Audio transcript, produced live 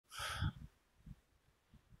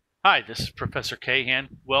Hi, this is Professor Kahan.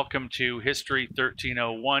 Welcome to History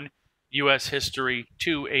 1301, U.S. History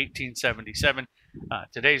to 1877.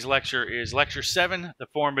 Today's lecture is Lecture 7, The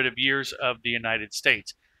Formative Years of the United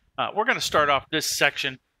States. We're going to start off this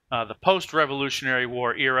section, the post-Revolutionary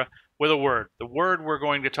War era, with a word. The word we're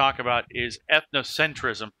going to talk about is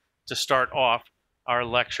ethnocentrism to start off our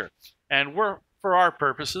lecture. And for our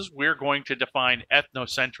purposes, we're going to define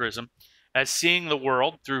ethnocentrism as seeing the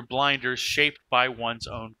world through blinders shaped by one's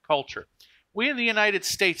own culture. We in the United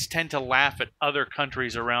States tend to laugh at other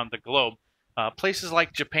countries around the globe, places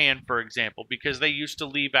like Japan, for example, because they used to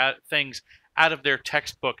leave out things out of their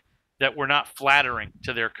textbook that were not flattering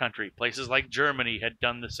to their country. Places like Germany had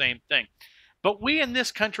done the same thing. But we in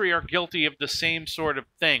this country are guilty of the same sort of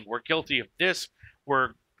thing. We're guilty of this.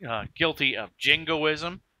 We're guilty of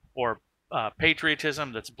jingoism or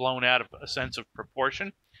patriotism that's blown out of a sense of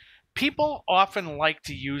proportion. People often like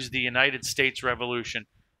to use the United States Revolution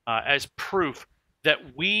as proof that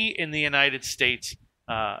we in the United States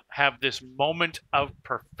have this moment of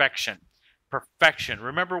perfection. Perfection.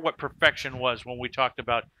 Remember what perfection was when we talked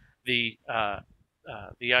about the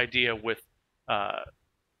idea with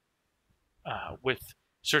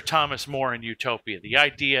Sir Thomas More in Utopia, the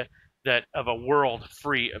idea that of a world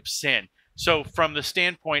free of sin. So, from the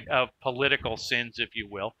standpoint of political sins, if you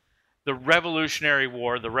will, the Revolutionary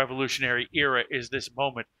War, the Revolutionary era, is this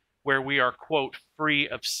moment where we are, quote, free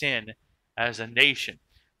of sin as a nation.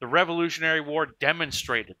 The Revolutionary War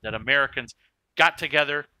demonstrated that Americans got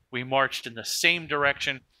together, we marched in the same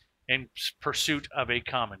direction in pursuit of a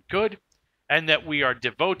common good, and that we are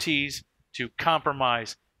devotees to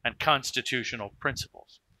compromise and constitutional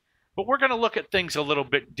principles. But we're going to look at things a little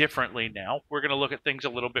bit differently now. We're going to look at things a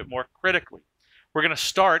little bit more critically. We're going to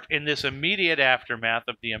start in this immediate aftermath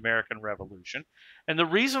of the American Revolution. And the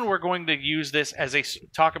reason we're going to use this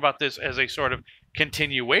talk about this as a sort of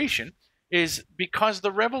continuation is because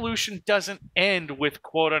the revolution doesn't end with,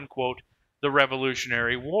 quote unquote, the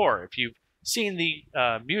Revolutionary War. If you've seen the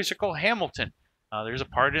musical Hamilton, there's a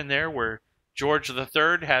part in there where George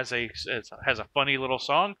III has a funny little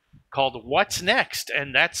song called "What's Next,"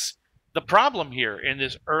 and that's the problem here in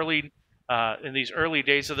these early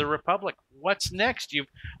days of the Republic. What's next? You've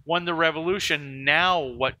won the revolution. Now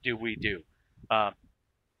what do we do?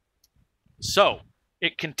 So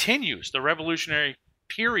it continues. The revolutionary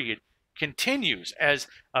period continues as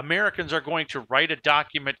Americans are going to write a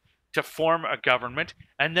document to form a government,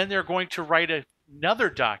 and then they're going to write another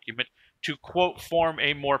document to, quote, form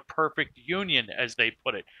a more perfect union, as they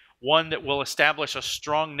put it, one that will establish a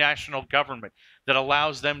strong national government that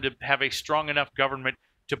allows them to have a strong enough government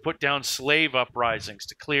to put down slave uprisings,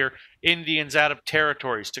 to clear Indians out of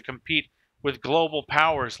territories, to compete with global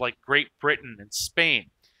powers like Great Britain and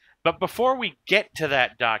Spain. But before we get to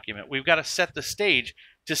that document, we've got to set the stage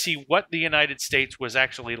to see what the United States was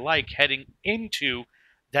actually like heading into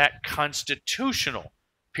that constitutional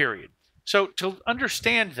period. So to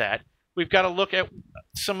understand that, we've got to look at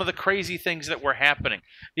some of the crazy things that were happening.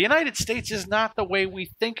 The United States is not the way we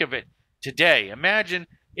think of it today. Imagine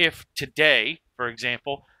if today, for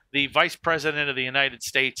example, the Vice President of the United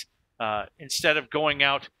States, instead of going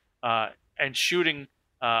out and shooting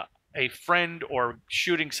a friend or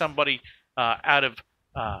shooting somebody out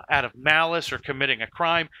of malice or committing a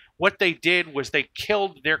crime, what they did was they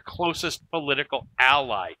killed their closest political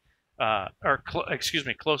ally,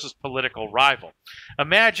 closest political rival.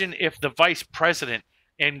 Imagine if the vice president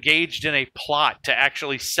engaged in a plot to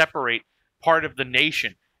actually separate part of the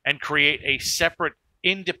nation and create a separate,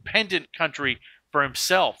 independent country for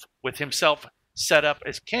himself, with himself set up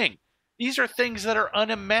as king. These are things that are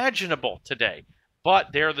unimaginable today, but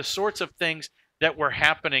they're the sorts of things that were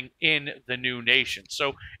happening in the new nation.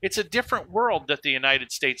 So it's a different world that the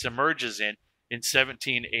United States emerges in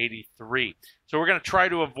 1783. So we're going to try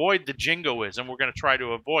to avoid the jingoism. We're going to try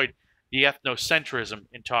to avoid the ethnocentrism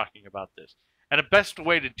in talking about this. And the best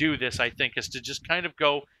way to do this, I think, is to just kind of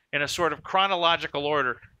go in a sort of chronological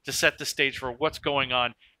order to set the stage for what's going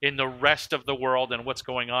on in the rest of the world and what's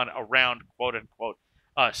going on around, quote unquote,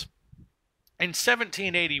 us. In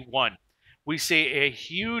 1781, we see a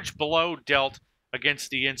huge blow dealt against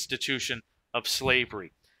the institution of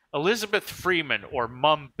slavery. Elizabeth Freeman, or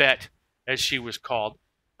Mum Bet, as she was called,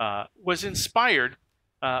 was inspired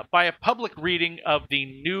by a public reading of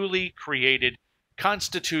the newly created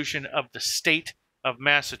Constitution of the State of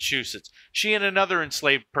Massachusetts. She and another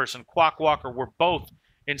enslaved person, Quack Walker, were both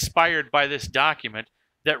inspired by this document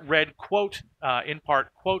that read, quote, in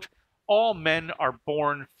part, quote, all men are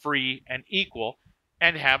born free and equal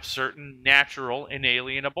and have certain natural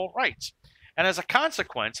inalienable rights. And as a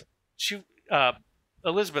consequence,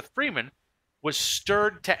 Elizabeth Freeman was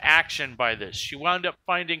stirred to action by this. She wound up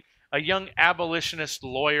finding a young abolitionist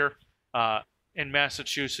lawyer in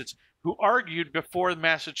Massachusetts who argued before the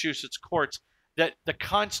Massachusetts courts that the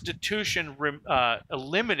Constitution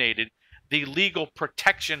eliminated the legal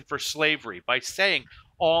protection for slavery by saying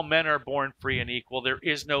all men are born free and equal. There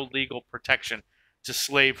is no legal protection to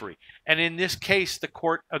slavery. And in this case, the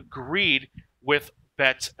court agreed with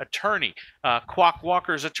Bett's attorney. Quock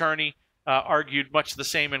Walker's attorney argued much the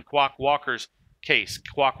same in Quock Walker's case.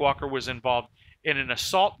 Quock Walker was involved in an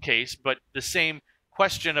assault case, but the same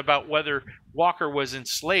question about whether Walker was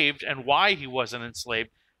enslaved and why he wasn't enslaved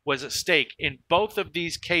was at stake. In both of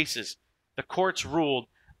these cases, the courts ruled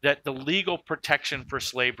that the legal protection for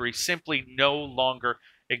slavery simply no longer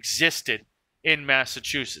existed in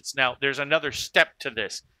Massachusetts. Now, there's another step to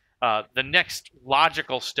this. The next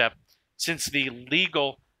logical step, since the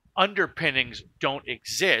legal underpinnings don't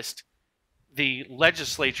exist, the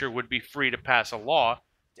legislature would be free to pass a law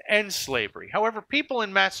to end slavery. However, people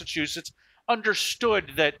in Massachusetts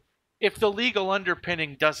understood that if the legal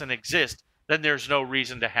underpinning doesn't exist, then there's no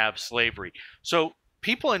reason to have slavery. So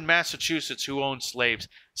people in Massachusetts who owned slaves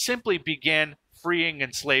simply began freeing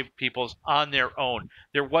enslaved peoples on their own.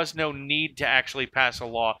 There was no need to actually pass a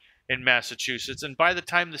law in Massachusetts. And by the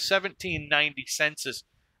time the 1790 census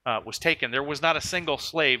was taken, there was not a single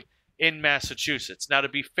slave in Massachusetts. Now, to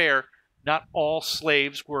be fair, not all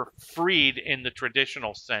slaves were freed in the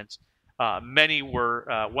traditional sense. Many were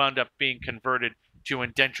wound up being converted to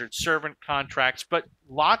indentured servant contracts, but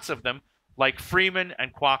lots of them, like Freeman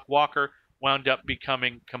and Quock Walker, wound up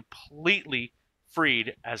becoming completely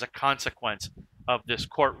freed as a consequence of this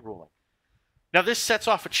court ruling. Now, this sets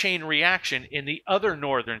off a chain reaction in the other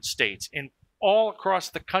northern states. In all across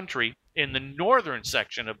the country, in the northern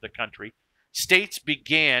section of the country, states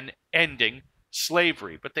began ending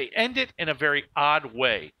slavery, but they end it in a very odd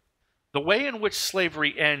way. The way in which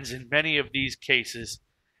slavery ends in many of these cases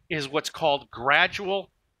is what's called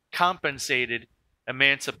gradual compensated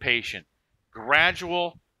emancipation.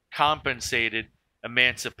 Gradual compensated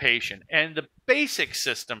emancipation. And the basic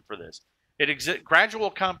system for this,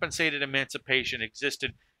 gradual compensated emancipation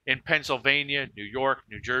existed in Pennsylvania, New York,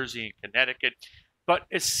 New Jersey, and Connecticut. But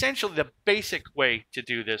essentially the basic way to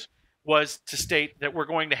do this was to state that we're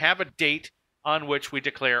going to have a date on which we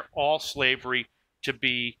declare all slavery to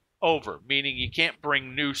be over, meaning you can't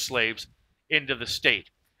bring new slaves into the state.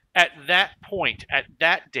 At that point, at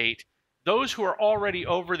that date, those who are already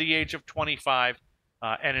over the age of 25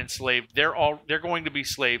 and enslaved, they're going to be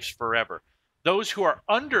slaves forever. Those who are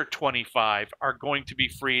under 25 are going to be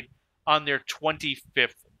freed on their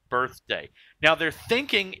 25th birthday. Now, their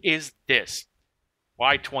thinking is this.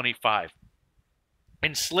 Why 25?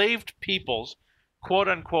 Enslaved peoples, quote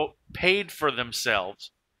unquote, paid for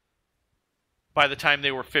themselves by the time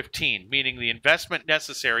they were 15, meaning the investment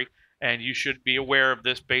necessary, and you should be aware of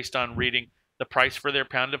this based on reading The Price for Their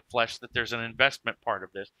Pound of Flesh, that there's an investment part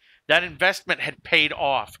of this. That investment had paid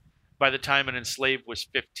off by the time an enslaved was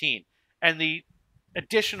 15. And the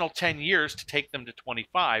additional 10 years to take them to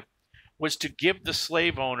 25 was to give the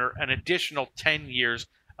slave owner an additional 10 years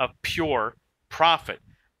of pure profit.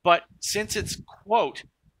 But since it's, quote,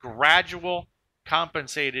 gradual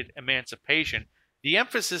compensated emancipation, the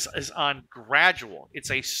emphasis is on gradual.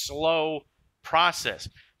 It's a slow process.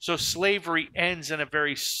 So slavery ends in a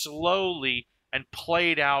very slowly and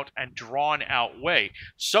played out and drawn out way.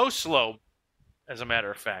 So slow, as a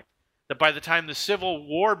matter of fact, that by the time the Civil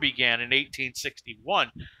War began in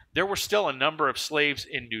 1861, there were still a number of slaves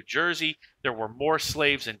in New Jersey. There were more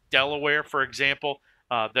slaves in Delaware, for example,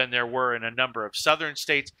 than there were in a number of southern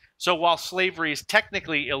states. So while slavery is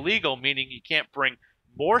technically illegal, meaning you can't bring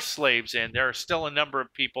more slaves in, there are still a number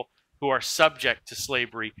of people who are subject to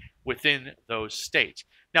slavery within those states.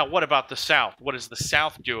 Now, what about the South? What does the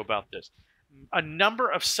South do about this? A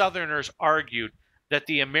number of Southerners argued that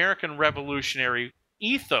the American Revolutionary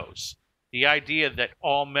ethos, the idea that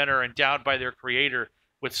all men are endowed by their Creator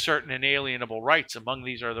with certain inalienable rights, among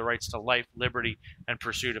these are the rights to life, liberty, and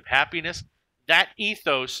pursuit of happiness, that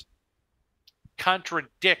ethos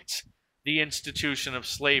contradicts the institution of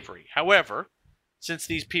slavery. However, since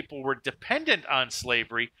these people were dependent on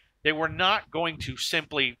slavery, they were not going to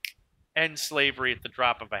simply end slavery at the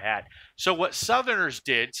drop of a hat. So what Southerners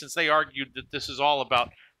did, since they argued that this is all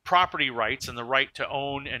about property rights and the right to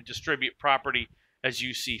own and distribute property as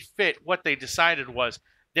you see fit, what they decided was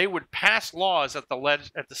they would pass laws at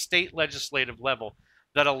the state legislative level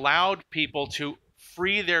that allowed people to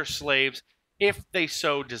free their slaves if they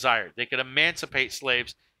so desired. They could emancipate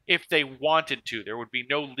slaves if they wanted to. There would be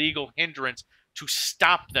no legal hindrance to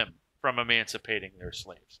stop them from emancipating their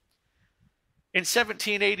slaves. In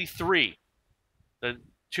 1783, the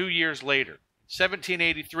 2 years later,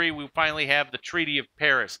 1783, we finally have the Treaty of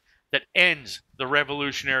Paris that ends the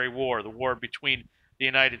Revolutionary War, the war between the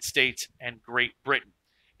United States and Great Britain.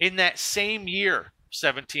 In that same year,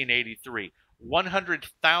 1783,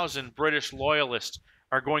 100,000 British loyalists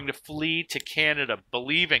are going to flee to Canada,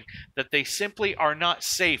 believing that they simply are not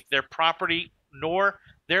safe. Their property nor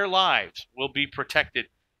their lives will be protected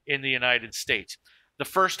in the United States. The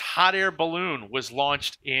first hot air balloon was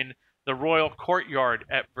launched in the royal courtyard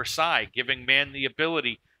at Versailles, giving man the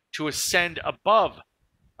ability to ascend above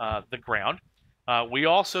the ground. We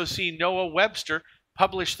also see Noah Webster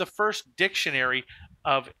publish the first dictionary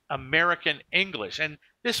of American English. And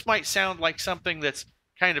this might sound like something that's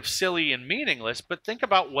kind of silly and meaningless, but think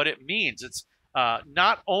about what it means. It's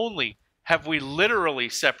not only have we literally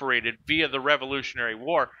separated via the Revolutionary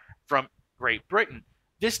War from Great Britain,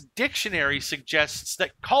 this dictionary suggests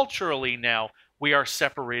that culturally now we are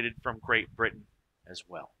separated from Great Britain as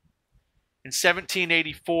well. In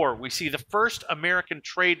 1784, we see the first American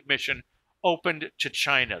trade mission opened to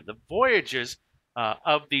China. The voyages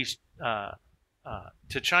of these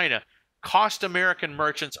to China cost American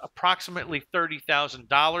merchants approximately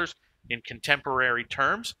 $30,000 in contemporary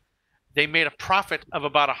terms. They made a profit of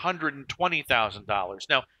about $120,000.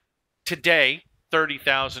 Now, today,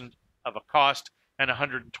 $30,000 of a cost and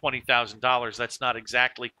 $120,000, that's not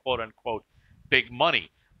exactly quote-unquote big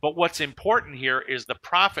money. But what's important here is the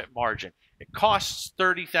profit margin. It costs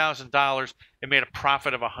 $30,000. It made a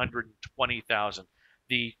profit of $120,000.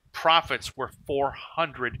 The profits were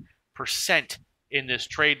 400% in this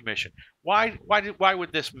trade mission. Why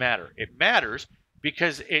would this matter? It matters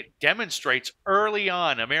because it demonstrates early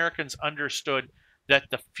on Americans understood that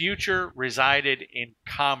the future resided in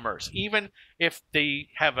commerce. Even if we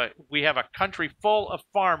have a country full of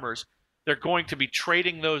farmers, they're going to be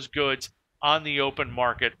trading those goods on the open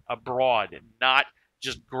market abroad and not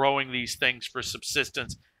just growing these things for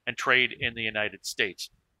subsistence and trade in the United States.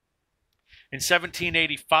 In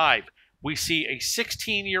 1785, we see a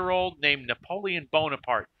 16-year-old named Napoleon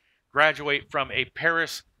Bonaparte graduate from a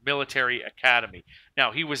Paris military academy.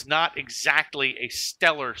 Now, he was not exactly a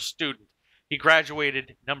stellar student. He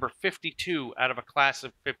graduated number 52 out of a class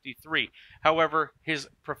of 53. However, his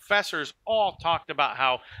professors all talked about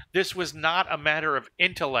how this was not a matter of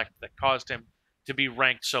intellect that caused him to be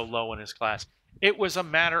ranked so low in his class. It was a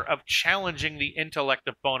matter of challenging the intellect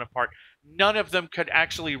of Bonaparte. None of them could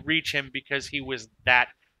actually reach him because he was that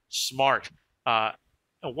smart.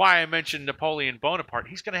 Why I mentioned Napoleon Bonaparte,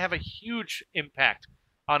 he's going to have a huge impact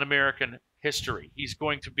on American history. He's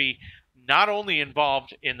going to be not only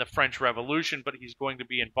involved in the French Revolution, but he's going to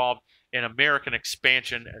be involved in American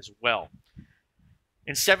expansion as well.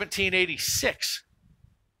 In 1786,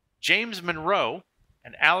 James Monroe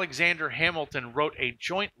and Alexander Hamilton wrote a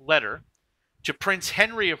joint letter to Prince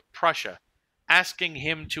Henry of Prussia, asking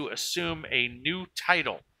him to assume a new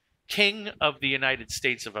title, King of the United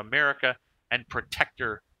States of America and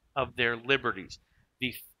Protector of their liberties.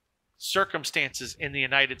 The circumstances in the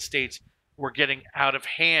United States were getting out of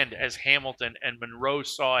hand as Hamilton and Monroe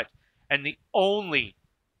saw it, and the only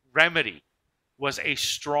remedy was a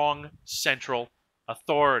strong central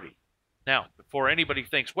authority. Now, before anybody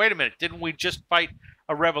thinks, wait a minute, didn't we just fight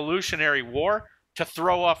a revolutionary war to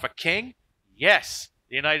throw off a king? Yes,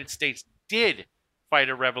 the United States did fight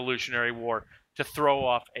a revolutionary war to throw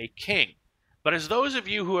off a king. But as those of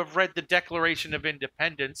you who have read the Declaration of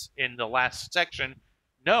Independence in the last section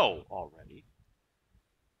know already,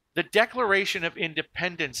 the Declaration of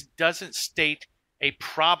Independence doesn't state a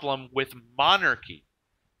problem with monarchy.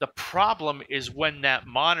 The problem is when that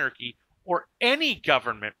monarchy, or any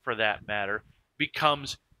government for that matter,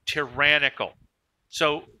 becomes tyrannical.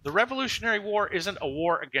 So the Revolutionary War isn't a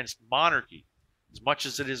war against monarchy as much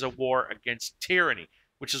as it is a war against tyranny,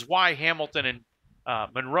 which is why Hamilton and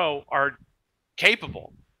Monroe are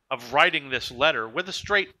capable of writing this letter with a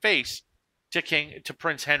straight face to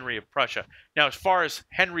Prince Henry of Prussia. Now, as far as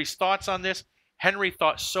Henry's thoughts on this, Henry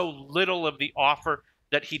thought so little of the offer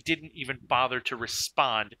that he didn't even bother to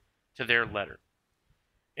respond to their letter.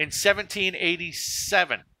 In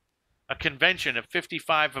 1787, a convention of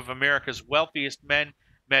 55 of America's wealthiest men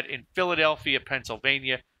met in Philadelphia,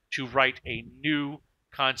 Pennsylvania, to write a new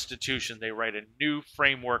constitution. They write a new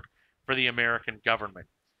framework for the American government.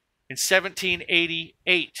 In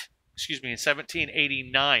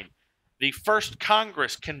 1789, the first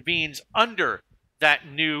Congress convenes under that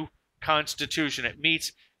new constitution. It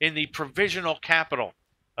meets in the provisional capital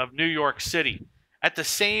of New York City. At the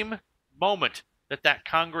same moment that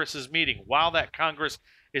Congress is meeting, while that Congress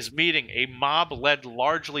is meeting, a mob led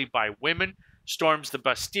largely by women storms the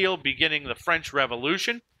Bastille, beginning the French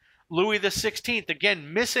Revolution. Louis XVI,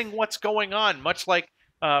 again, missing what's going on, much like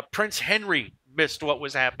Prince Henry missed what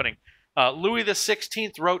was happening. Louis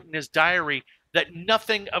XVI wrote in his diary that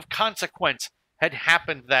nothing of consequence had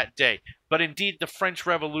happened that day, but indeed the French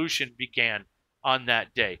Revolution began on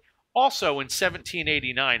that day. Also in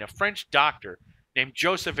 1789, a French doctor named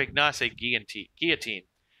Joseph Ignace Guillotine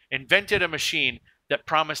invented a machine that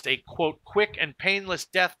promised a, quote, quick and painless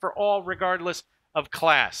death for all regardless of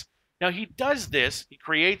class. Now he does this, he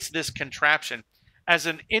creates this contraption as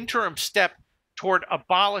an interim step toward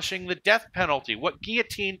abolishing the death penalty. What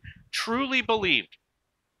Guillotine truly believed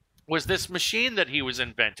was this machine that he was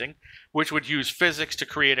inventing, which would use physics to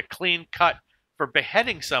create a clean cut for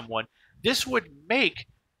beheading someone. This would make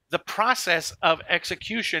the process of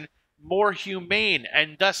execution more humane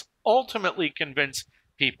and thus ultimately convince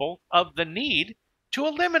people of the need to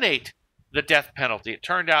eliminate the death penalty. It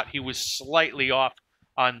turned out he was slightly off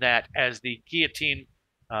on that, as the guillotine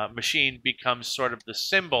machine becomes sort of the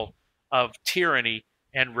symbol of tyranny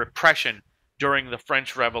and repression during the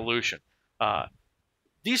French Revolution.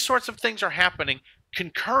 These sorts of things are happening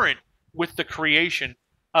concurrent with the creation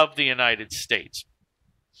of the United States.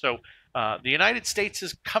 So the United States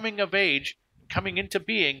is coming of age, coming into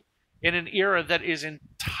being in an era that is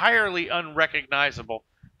entirely unrecognizable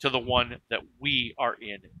to the one that we are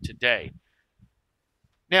in today.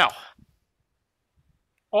 Now,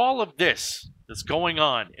 all of this that's going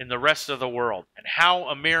on in the rest of the world and how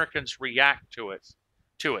Americans react to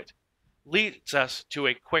it leads us to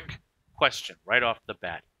a quick question right off the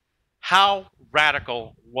bat. How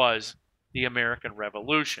radical was the American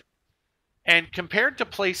Revolution? And compared to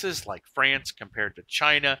places like France, compared to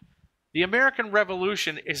China, the American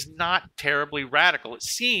Revolution is not terribly radical. It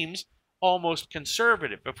seems almost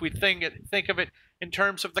conservative. If we think of it in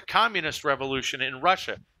terms of the communist revolution in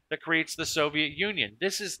Russia that creates the Soviet Union,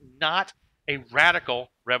 this is not a radical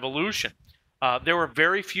revolution. There were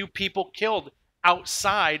very few people killed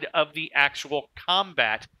outside of the actual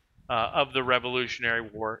combat of the Revolutionary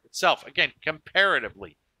War itself. Again,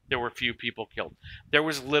 comparatively, there were few people killed. There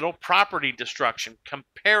was little property destruction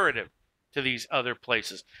comparative to these other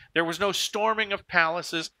places. There was no storming of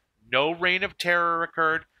palaces. No reign of terror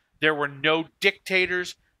occurred. There were no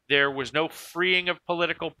dictators. There was no freeing of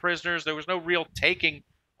political prisoners. There was no real taking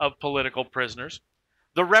of political prisoners.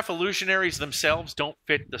 The revolutionaries themselves don't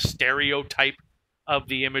fit the stereotype of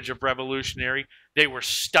the image of revolutionary. They were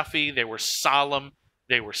stuffy. They were solemn.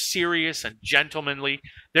 They were serious and gentlemanly.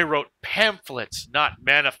 They wrote pamphlets, not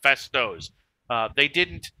manifestos. They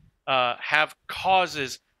didn't have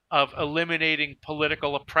causes of eliminating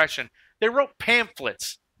political oppression. They wrote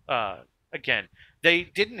pamphlets, again. They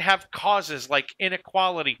didn't have causes like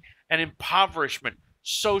inequality and impoverishment,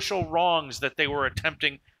 social wrongs that they were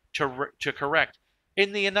attempting to correct.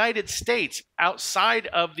 In the United States, outside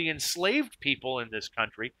of the enslaved people in this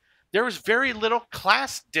country, there was very little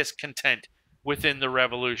class discontent within the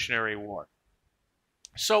Revolutionary War.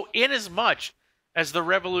 So inasmuch as the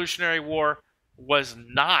Revolutionary War was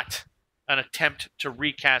not an attempt to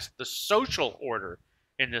recast the social order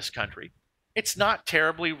in this country, it's not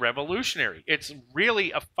terribly revolutionary. It's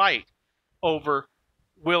really a fight over,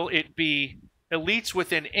 will it be elites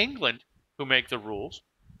within England who make the rules,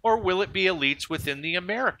 or will it be elites within the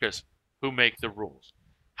Americas who make the rules?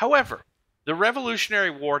 However, the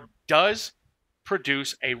Revolutionary War does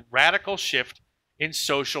produce a radical shift in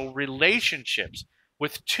social relationships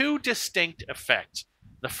with two distinct effects.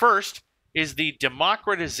 The first is the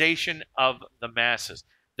democratization of the masses.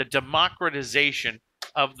 The democratization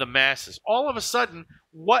of the masses. All of a sudden,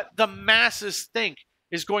 what the masses think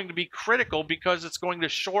is going to be critical because it's going to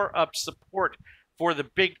shore up support for the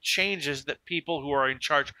big changes that people who are in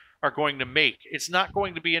charge are going to make. It's not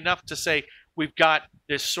going to be enough to say we've got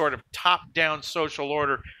this sort of top-down social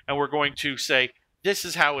order and we're going to say this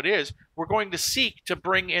is how it is. We're going to seek to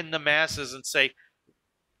bring in the masses and say,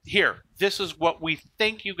 here, this is what we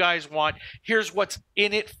think you guys want. Here's what's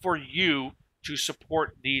in it for you to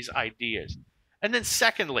support these ideas. And then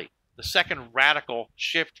secondly, the second radical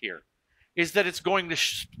shift here is that it's going to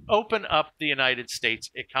open up the United States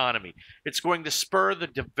economy. It's going to spur the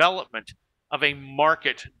development of a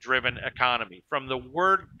market-driven economy. From the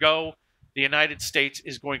word go, the United States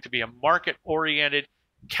is going to be a market-oriented,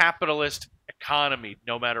 capitalist economy.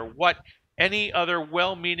 No matter what any other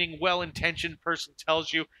well-meaning, well-intentioned person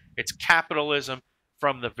tells you, it's capitalism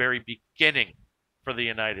from the very beginning for the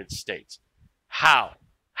United States. How?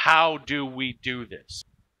 How do we do this?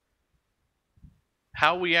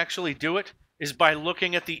 How we actually do it is by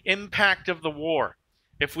looking at the impact of the war.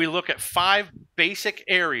 If we look at 5 basic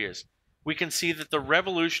areas, we can see that the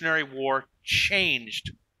Revolutionary War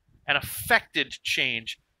changed and affected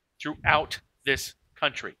change throughout this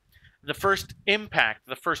country. The first impact,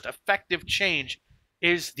 the first effective change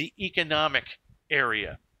is the economic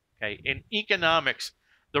area. Okay, in economics,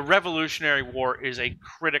 the Revolutionary War is a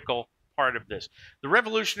critical part of this. The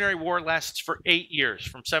Revolutionary War lasts for 8 years,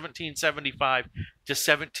 from 1775 to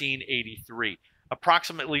 1783.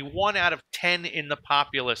 Approximately 1 out of 10 in the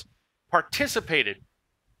populace participated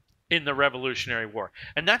in the Revolutionary War.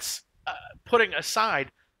 And that's putting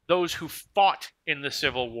aside those who fought in the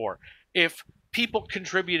Civil War. If people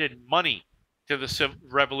contributed money to the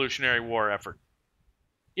Revolutionary War effort,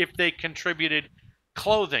 if they contributed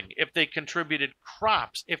clothing, if they contributed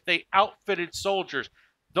crops, if they outfitted soldiers,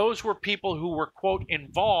 those were people who were, quote,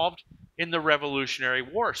 involved in the Revolutionary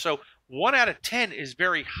War. So 1 out of 10 is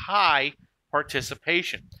very high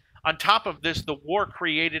participation. On top of this, the war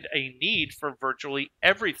created a need for virtually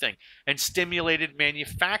everything and stimulated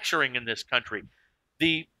manufacturing in this country.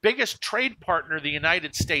 The biggest trade partner the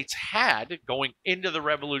United States had going into the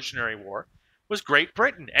Revolutionary War was Great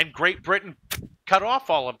Britain, and Great Britain cut off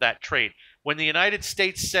all of that trade. When the United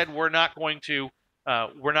States said we're not going to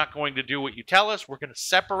do what you tell us, we're going to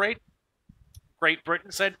separate, Great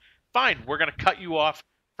Britain said, fine, we're going to cut you off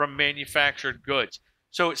from manufactured goods.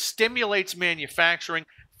 So it stimulates manufacturing.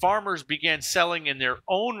 Farmers began selling in their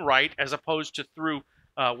own right as opposed to through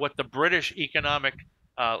what the British economic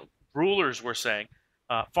rulers were saying.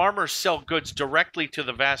 Farmers sell goods directly to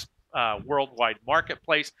the vast worldwide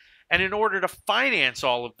marketplace. And in order to finance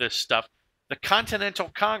all of this stuff, the Continental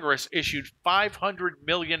Congress issued $500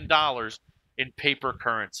 million in paper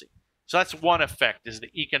currency. So that's one effect, is the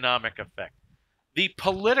economic effect. The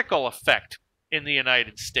political effect in the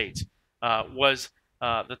United States was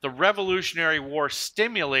that the Revolutionary War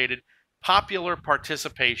stimulated popular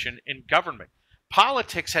participation in government.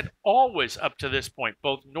 Politics had always, up to this point,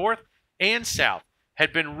 both North and South,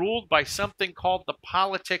 had been ruled by something called the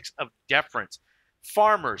politics of deference.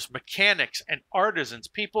 Farmers, mechanics, and artisans,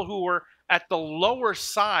 people who were at the lower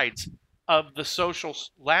sides of the social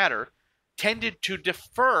ladder, tended to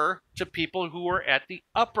defer to people who were at the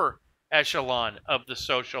upper echelon of the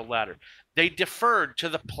social ladder. They deferred to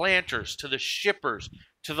the planters, to the shippers,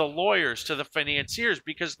 to the lawyers, to the financiers,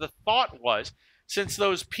 because the thought was, since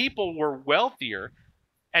those people were wealthier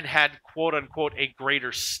and had, quote unquote, a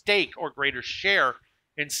greater stake or greater share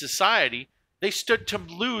in society, they stood to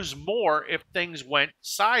lose more if things went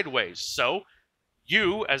sideways. So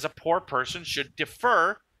you, as a poor person, should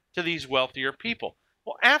defer to these wealthier people.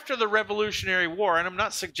 Well, after the Revolutionary War, and I'm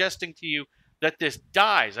not suggesting to you that this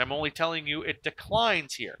dies, I'm only telling you it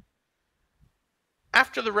declines here.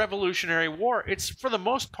 After the Revolutionary War, it's, for the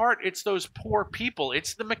most part, it's those poor people.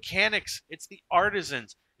 It's the mechanics, it's the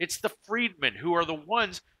artisans, it's the freedmen who are the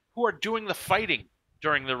ones who are doing the fighting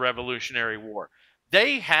during the Revolutionary War.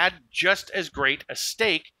 They had just as great a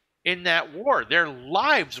stake in that war. Their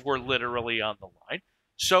lives were literally on the line,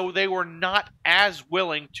 so they were not as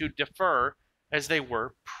willing to defer as they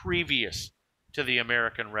were previous to the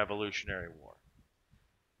American Revolutionary War.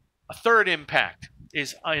 A third impact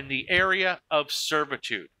is in the area of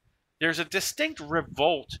servitude. There's a distinct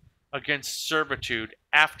revolt against servitude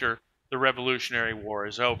after the Revolutionary War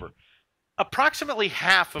is over. Approximately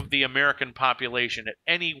half of the American population at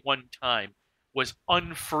any one time was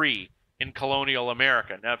unfree in colonial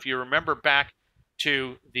America. Now, if you remember back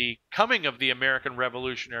to the coming of the American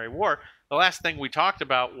Revolutionary War, the last thing we talked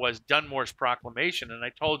about was Dunmore's proclamation, and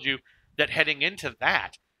I told you that heading into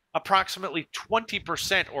that, approximately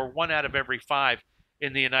 20%, or 1 out of every 5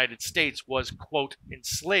 in the United States, was, quote,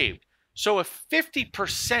 enslaved. So if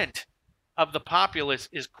 50% of the populace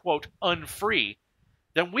is, quote, unfree,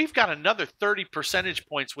 then we've got another 30 percentage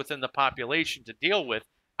points within the population to deal with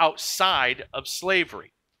outside of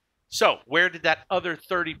slavery. So where did that other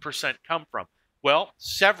 30% come from? Well,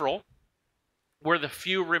 several were the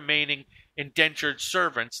few remaining indentured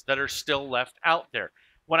servants that are still left out there.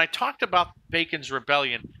 When I talked about Bacon's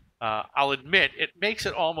Rebellion, I'll admit it makes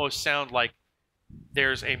it almost sound like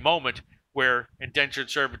there's a moment where indentured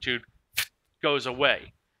servitude goes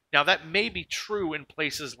away. Now, that may be true in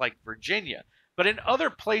places like Virginia, but in other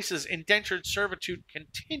places, indentured servitude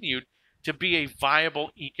continued to be a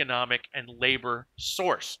viable economic and labor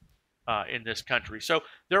source in this country. So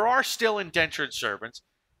there are still indentured servants.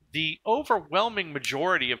 The overwhelming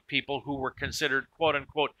majority of people who were considered, quote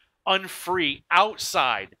unquote, unfree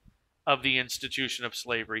outside of the institution of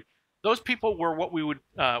slavery, those people were what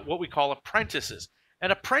we call apprentices.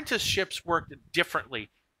 And apprenticeships worked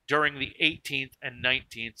differently during the 18th and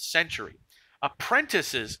 19th century.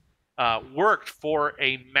 Apprentices worked for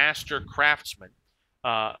a master craftsman,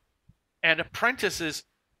 and apprentices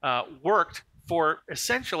worked for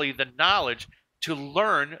essentially the knowledge to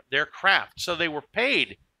learn their craft. So they were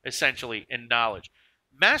paid essentially in knowledge.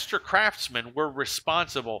 Master craftsmen were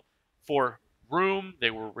responsible for room,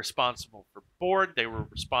 they were responsible for board, they were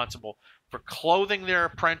responsible for clothing their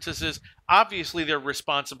apprentices. Obviously, they're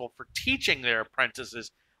responsible for teaching their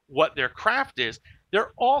apprentices what their craft is.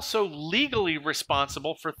 They're also legally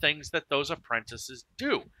responsible for things that those apprentices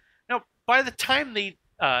do. Now, by the time the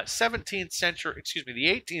 17th century, the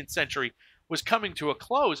 18th century was coming to a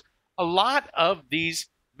close, a lot of these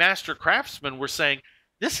master craftsmen were saying,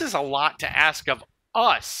 this is a lot to ask of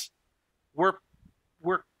us. We're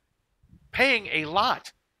paying a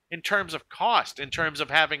lot in terms of cost, in terms of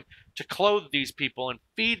having to clothe these people and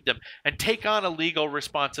feed them and take on a legal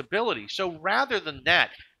responsibility. So rather than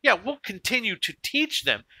that, yeah, we'll continue to teach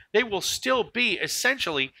them. They will still be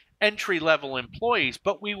essentially entry-level employees,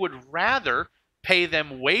 but we would rather pay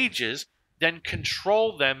them wages than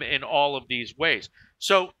control them in all of these ways.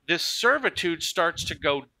 So this servitude starts to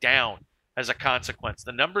go down as a consequence.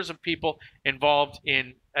 The numbers of people involved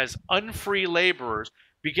in as unfree laborers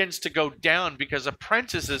begins to go down because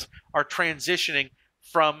apprentices are transitioning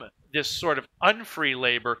from this sort of unfree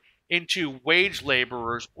labor into wage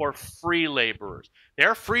laborers or free laborers.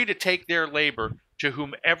 They're free to take their labor to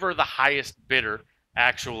whomever the highest bidder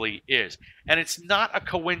actually is. And it's not a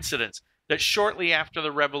coincidence that shortly after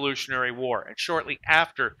the Revolutionary War and shortly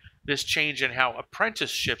after this change in how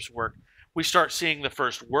apprenticeships work, we start seeing the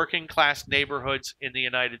first working class neighborhoods in the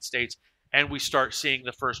United States, and we start seeing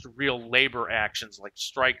the first real labor actions like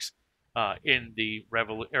strikes in the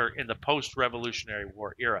post-Revolutionary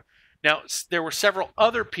War era. Now, there were several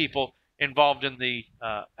other people involved in the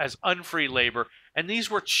as unfree labor, and these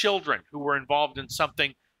were children who were involved in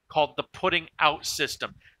something called the putting out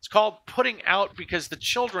system. It's called putting out because the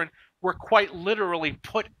children were quite literally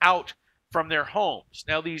put out from their homes.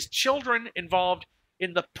 Now, these children involved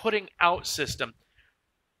in the putting out system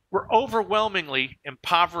were overwhelmingly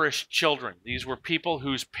impoverished children. These were people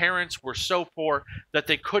whose parents were so poor that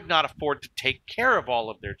they could not afford to take care of all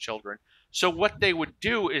of their children. So what they would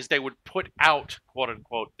do is they would put out, quote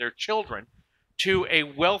unquote, their children to a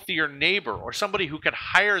wealthier neighbor or somebody who could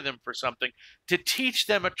hire them for something to teach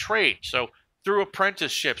them a trade. So through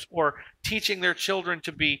apprenticeships or teaching their children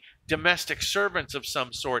to be domestic servants of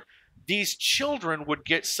some sort, these children would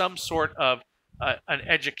get some sort of an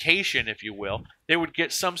education, if you will. They would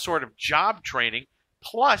get some sort of job training,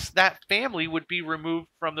 plus that family would be removed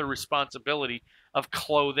from the responsibility of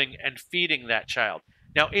clothing and feeding that child.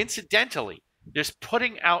 Now, incidentally, this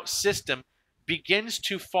putting out system begins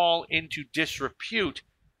to fall into disrepute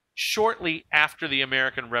shortly after the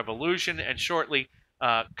American Revolution and shortly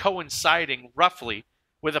coinciding roughly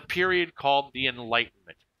with a period called the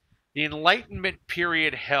Enlightenment. The Enlightenment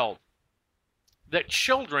period held that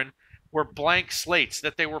children were blank slates,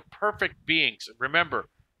 that they were perfect beings. Remember,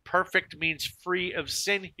 perfect means free of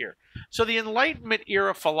sin here. So the Enlightenment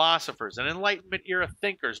era philosophers and Enlightenment era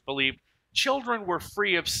thinkers believed children were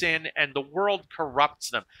free of sin and the world corrupts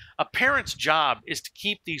them. A parent's job is to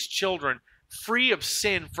keep these children free of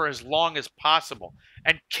sin for as long as possible,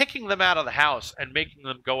 and kicking them out of the house and making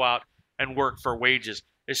them go out and work for wages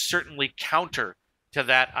is certainly counter to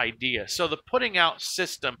that idea. So the putting out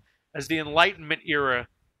system, as the Enlightenment era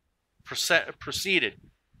proceeded,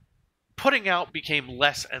 putting out became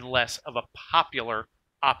less and less of a popular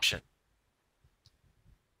option.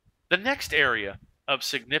 The next area of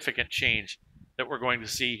significant change that we're going to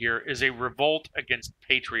see here is a revolt against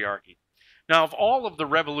patriarchy. Now, of all of the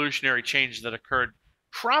revolutionary change that occurred,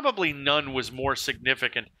 probably none was more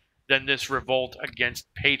significant than this revolt against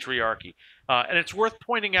patriarchy. And it's worth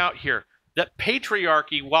pointing out here that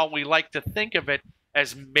patriarchy, while we like to think of it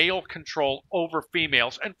as male control over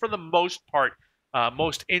females, and for the most part,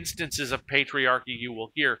 most instances of patriarchy you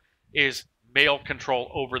will hear is male control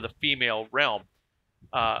over the female realm.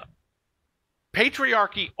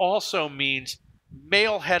 Patriarchy also means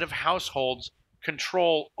male head of households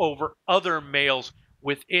control over other males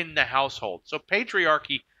within the household. So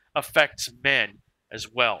patriarchy affects men as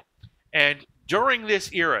well. And during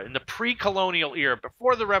this era, in the pre-colonial era,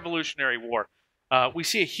 before the Revolutionary War, we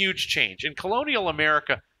see a huge change. In colonial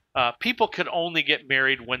America, people could only get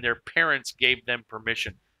married when their parents gave them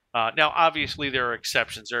permission. Now, obviously, there are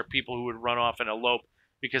exceptions. There are people who would run off and elope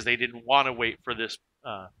because they didn't want to wait for this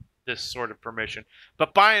sort of permission.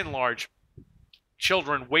 But by and large,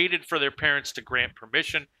 children waited for their parents to grant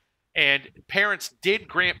permission, and parents did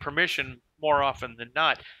grant permission more often than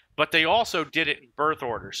not, but they also did it in birth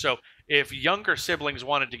order. So if younger siblings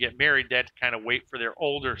wanted to get married, they had to kind of wait for their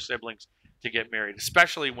older siblings to get married,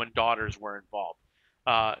 especially when daughters were involved.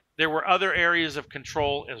 There were other areas of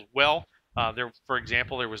control as well. For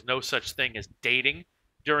example, there was no such thing as dating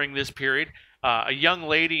during this period. A young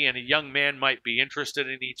lady and a young man might be interested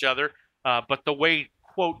in each other, but the way,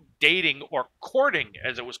 quote, dating or courting,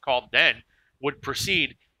 as it was called then, would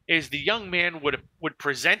proceed is the young man would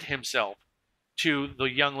present himself to the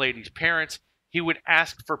young lady's parents. He would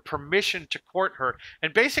ask for permission to court her,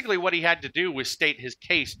 and basically what he had to do was state his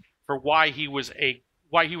case for why he was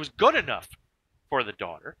good enough for the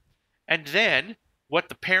daughter. And then what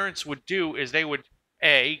the parents would do is they would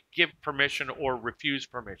give permission or refuse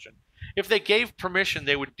permission. If they gave permission,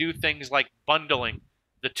 they would do things like bundling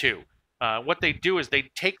the two. What they do is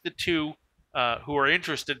they'd take the two who are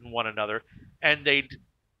interested in one another, and they'd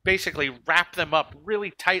basically wrap them up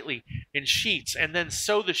really tightly in sheets and then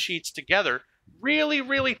sew the sheets together really,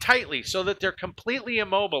 really tightly so that they're completely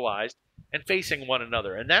immobilized and facing one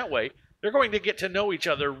another. And that way, they're going to get to know each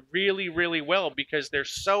other really, really well because they're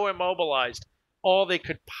so immobilized. All they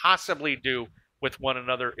could possibly do with one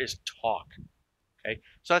another is talk. Okay,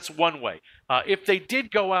 so that's one way. If they did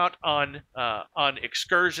go out on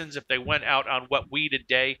excursions, if they went out on what we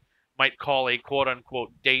today might call a quote-unquote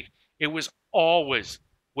date, it was always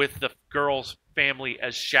with the girl's family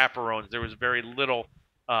as chaperones. There was very little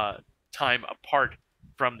time apart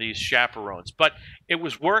from these chaperones, but it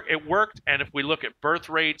worked. And if we look at birth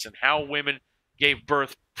rates and how women gave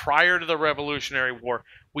birth prior to the Revolutionary War,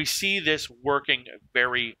 we see this working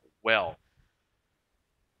very well.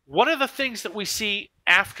 One of the things that we see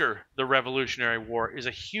after the Revolutionary War is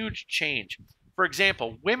a huge change. For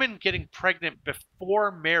example, women getting pregnant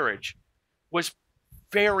before marriage was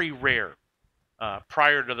very rare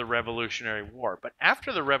prior to the Revolutionary War. But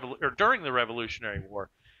after during the Revolutionary War,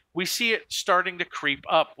 we see it starting to creep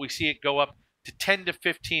up. We see it go up to 10 to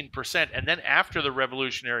 15%. And then after the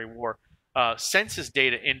Revolutionary War, census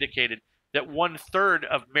data indicated that 1/3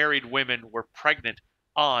 of married women were pregnant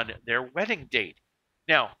on their wedding date.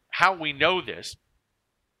 Now, how we know this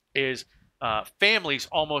is families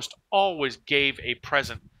almost always gave a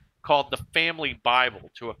present called the family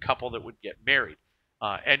Bible to a couple that would get married.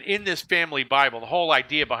 And in this family Bible, the whole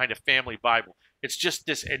idea behind a family Bible, it's just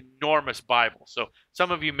this enormous Bible. So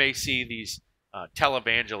some of you may see these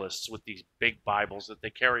televangelists with these big Bibles that they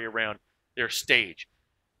carry around their stage.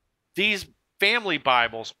 These family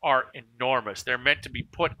Bibles are enormous. They're meant to be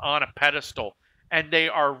put on a pedestal, and they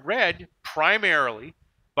are read primarily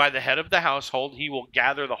by the head of the household. He will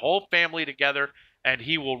gather the whole family together, and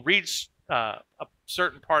he will read a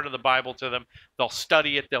certain part of the Bible to them. They'll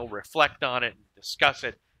study it, they'll reflect on it, and discuss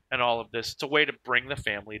it, and all of this. It's a way to bring the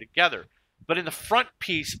family together. But in the front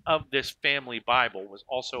piece of this family Bible was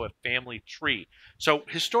also a family tree. So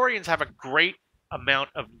historians have a great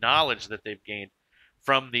amount of knowledge that they've gained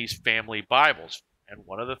from these family Bibles. And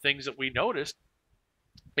one of the things that we noticed,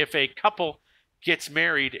 if a couple gets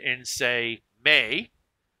married in, say, May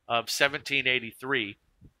of 1783,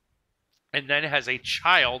 and then has a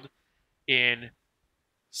child in,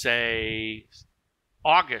 say,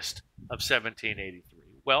 August of 1783,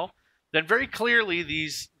 well, then very clearly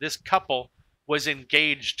this couple was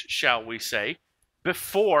engaged, shall we say,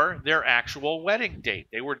 before their actual wedding date.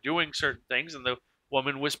 They were doing certain things, and the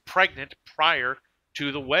woman was pregnant prior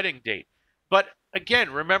to the wedding date. But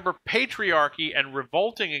again, remember, patriarchy and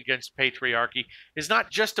revolting against patriarchy is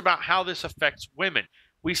not just about how this affects women.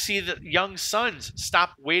 We see that young sons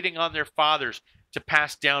stop waiting on their fathers to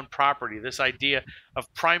pass down property. This idea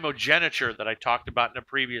of primogeniture that I talked about in a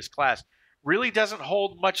previous class really doesn't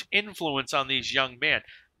hold much influence on these young men.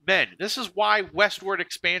 This is why westward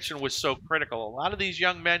expansion was so critical. A lot of these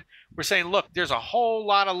young men were saying, look, there's a whole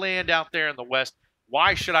lot of land out there in the West.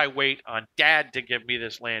 Why should I wait on Dad to give me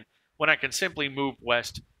this land when I can simply move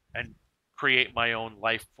west and create my own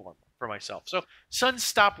life for myself? So sons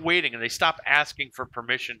stop waiting, and they stop asking for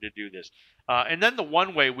permission to do this. And then the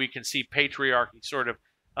one way we can see patriarchy sort of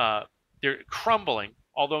they're crumbling,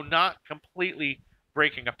 although not completely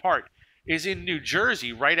breaking apart, is in New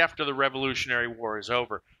Jersey right after the Revolutionary War is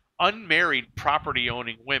over. Unmarried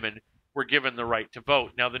property-owning women were given the right to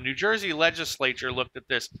vote. Now, the New Jersey legislature looked at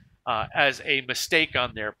this as a mistake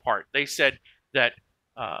on their part. They said that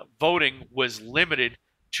voting was limited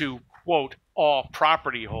to, quote, all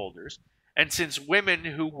property holders. And since women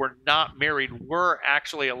who were not married were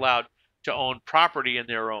actually allowed to own property in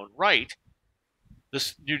their own right,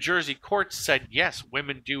 the New Jersey courts said, yes,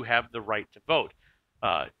 women do have the right to vote.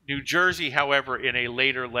 New Jersey, however, in a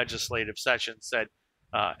later legislative session said,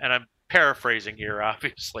 and I'm paraphrasing here,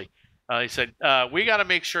 obviously, they said, we got to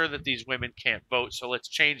make sure that these women can't vote, so let's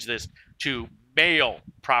change this to male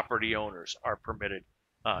property owners are permitted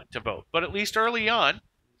to vote. But at least early on,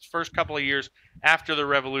 first couple of years after the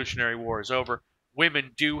Revolutionary War is over,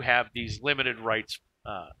 women do have these limited rights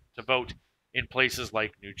to vote in places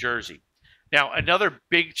like New Jersey. Now, another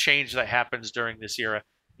big change that happens during this era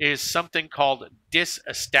is something called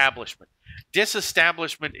disestablishment.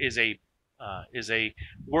 Disestablishment is a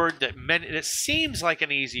word that it seems like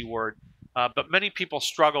an easy word, but many people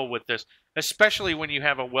struggle with this, especially when you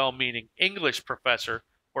have a well-meaning English professor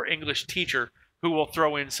or English teacher who will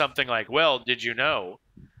throw in something like, well, did you know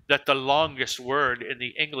that the longest word in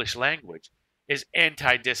the English language is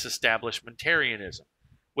anti-disestablishmentarianism,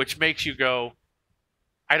 which makes you go,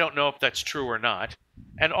 I don't know if that's true or not,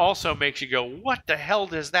 and also makes you go, what the hell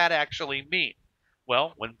does that actually mean?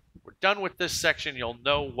 Well, when we're done with this section, you'll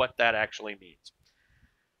know what that actually means.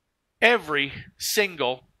 Every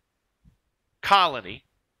single colony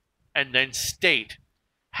and then state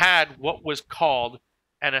had what was called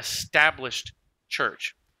an established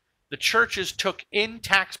church. The churches took in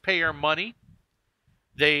taxpayer money.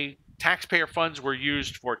 Taxpayer funds were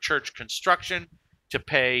used for church construction, to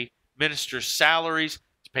pay ministers' salaries,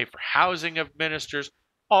 to pay for housing of ministers,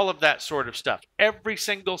 all of that sort of stuff. Every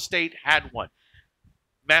single state had one.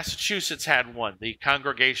 Massachusetts had one, the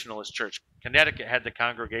Congregationalist Church. Connecticut had the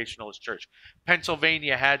Congregationalist Church.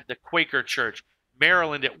 Pennsylvania had the Quaker Church.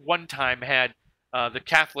 Maryland at one time had the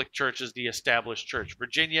Catholic Church as the established church.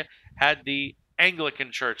 Virginia had the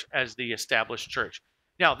Anglican Church as the established church.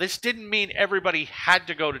 Now, this didn't mean everybody had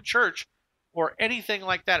to go to church or anything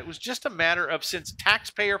like that. It was just a matter of, since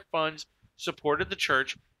taxpayer funds supported the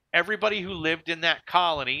church, everybody who lived in that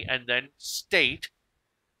colony and then state,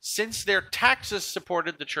 since their taxes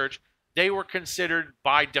supported the church, they were considered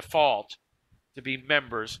by default to be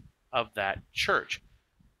members of that church.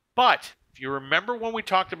 But if you remember when we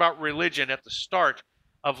talked about religion at the start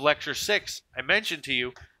of Lecture 6, I mentioned to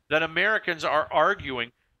you that Americans are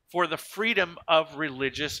arguing for the freedom of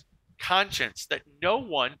religious conscience, that no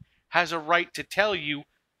one has a right to tell you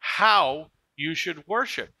how you should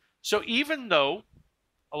worship. So even though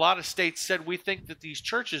a lot of states said we think that these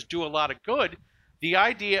churches do a lot of good, the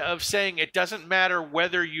idea of saying it doesn't matter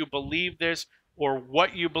whether you believe this or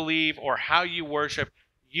what you believe or how you worship,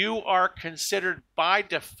 you are considered by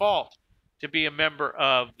default to be a member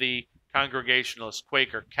of the Congregationalist,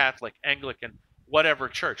 Quaker, Catholic, Anglican, whatever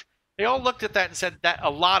church. They all looked at that and said that, a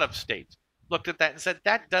lot of states looked at that and said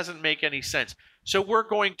that doesn't make any sense. So we're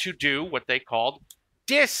going to do what they called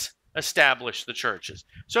disestablish the churches.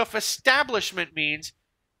 So if establishment means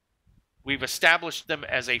we've established them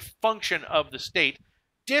as a function of the state,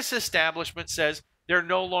 disestablishment says they're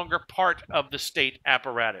no longer part of the state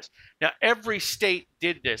apparatus. Now, every state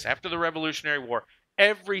did this after the Revolutionary War.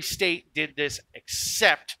 Every state did this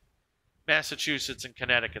except Massachusetts and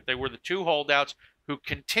Connecticut. They were the two holdouts who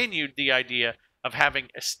continued the idea of having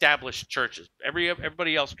established churches.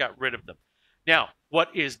 Everybody else got rid of them. Now,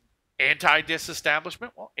 what is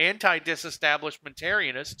anti-disestablishment? Well,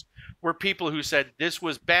 anti-disestablishmentarianists were people who said this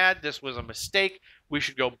was bad, this was a mistake, we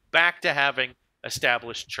should go back to having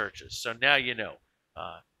established churches. So now you know.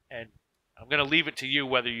 And I'm going to leave it to you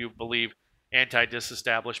whether you believe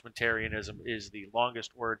anti-disestablishmentarianism is the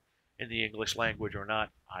longest word in the English language or not.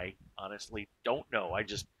 I honestly don't know. I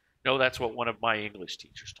just know that's what one of my English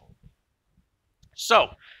teachers told me. So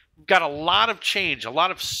we've got a lot of change, a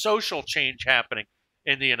lot of social change happening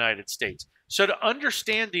in the United States. So to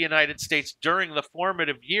understand the United States during the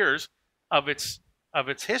formative years of its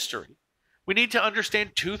history, we need to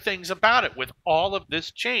understand two things about it with all of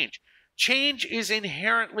this change. Change is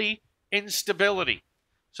inherently instability.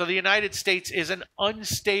 So the United States is an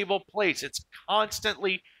unstable place. It's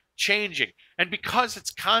constantly changing. And because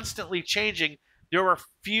it's constantly changing, there are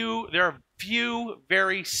few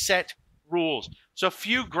very set rules. So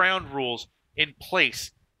few ground rules in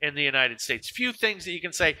place in the United States. Few things that you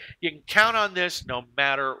can say, you can count on this no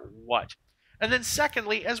matter what. And then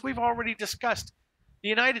secondly, as we've already discussed, the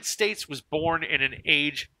United States was born in an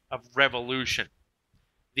age of revolution.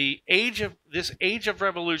 This age of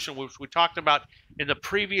revolution, which we talked about in the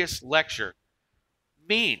previous lecture,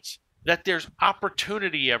 means that there's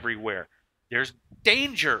opportunity everywhere. There's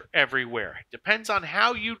danger everywhere. It depends on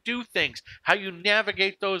how you do things, how you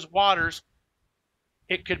navigate those waters.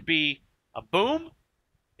 It could be a boom.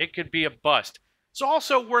 It could be a bust. It's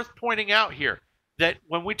also worth pointing out here that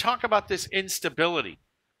when we talk about this instability,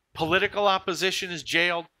 political opposition is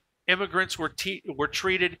jailed. Immigrants were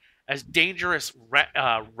treated as dangerous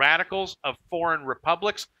radicals of foreign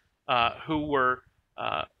republics who were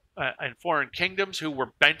and foreign kingdoms who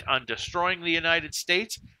were bent on destroying the United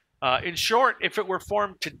States. In short, if it were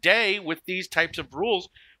formed today with these types of rules,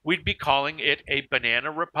 we'd be calling it a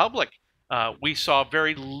banana republic. We saw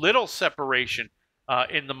very little separation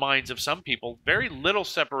in the minds of some people, very little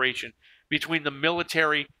separation between the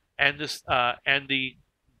military and the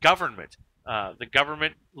government. The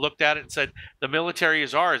government looked at it and said, "The military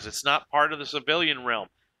is ours. It's not part of the civilian realm.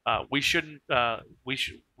 We shouldn't.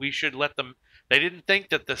 We should let them." They didn't think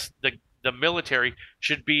that the military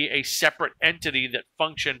should be a separate entity that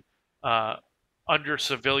functioned under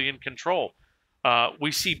civilian control.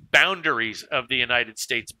 We see boundaries of the United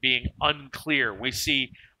States being unclear. We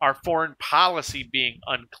see our foreign policy being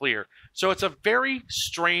unclear. So it's a very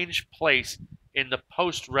strange place in the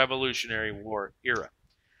post-Revolutionary War era.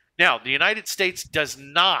 Now, the United States does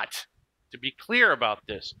not, to be clear about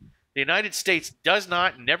this, the United States does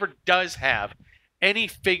not, never does have any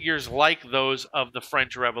figures like those of the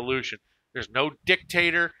French Revolution. There's no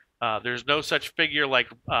dictator. There's no such figure like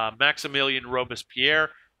Maximilien Robespierre,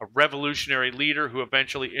 a revolutionary leader who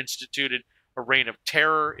eventually instituted a reign of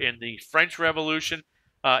terror in the French Revolution.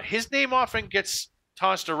 His name often gets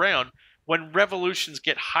tossed around when revolutions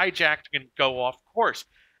get hijacked and go off course.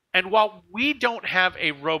 And while we don't have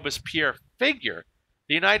a Robespierre figure,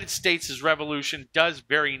 the United States' revolution does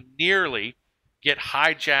very nearly get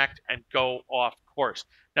hijacked and go off course.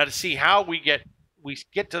 Now, to see how we get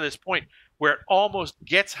to this point where it almost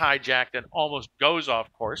gets hijacked and almost goes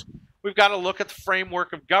off course, we've got to look at the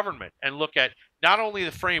framework of government and look at not only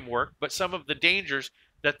the framework, but some of the dangers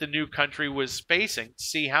that the new country was facing, to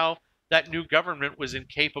see how that new government was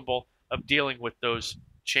incapable of dealing with those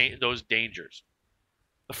dangers.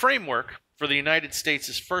 The framework for the United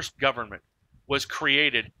States' first government was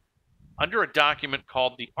created under a document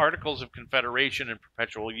called the Articles of Confederation and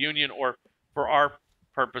Perpetual Union, or for our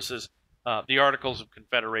purposes, the Articles of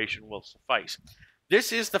Confederation will suffice.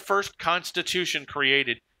 This is the first constitution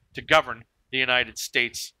created to govern the United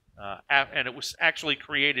States, and it was actually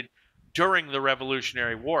created during the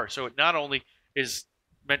Revolutionary War. So it not only is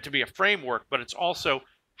meant to be a framework, but it's also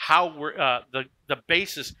how we're the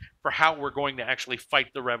basis for how we're going to actually fight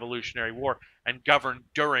the Revolutionary War and govern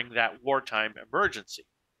during that wartime emergency.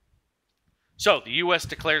 So the U.S.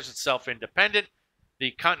 declares itself independent.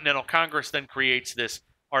 The Continental Congress then creates this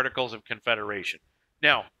Articles of Confederation.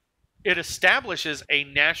 Now, it establishes a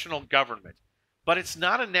national government, but it's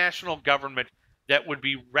not a national government that would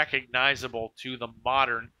be recognizable to the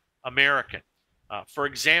modern American. For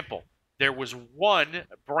example, there was one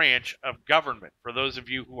branch of government. For those of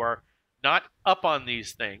you who are not up on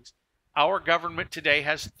these things, our government today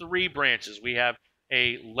has three branches. We have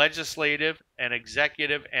a legislative, an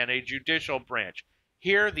executive, and a judicial branch.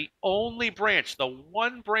 Here, the only branch, the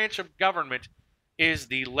one branch of government, is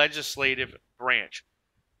the legislative branch.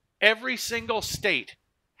 Every single state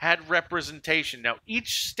had representation. Now,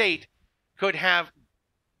 each state could have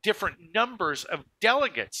different numbers of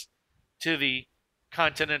delegates to the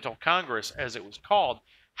Continental Congress, as it was called.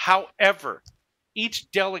 However, each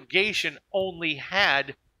delegation only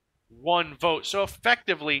had one vote. So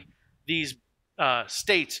effectively, these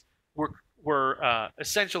states were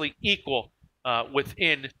essentially equal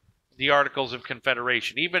within the Articles of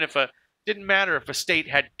Confederation. Even if didn't matter if a state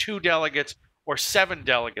had 2 delegates or 7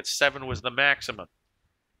 delegates, 7 was the maximum.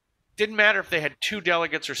 Didn't matter if they had 2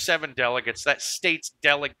 delegates or 7 delegates, that state's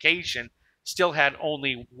delegation still had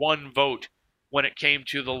only one vote when it came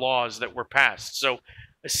to the laws that were passed. So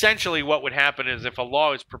essentially what would happen is if a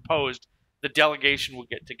law is proposed, the delegation would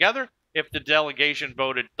get together. If the delegation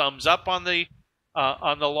voted thumbs up on the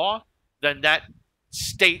law, then that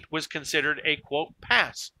state was considered a, quote,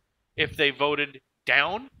 pass. If they voted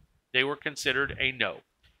down, they were considered a no.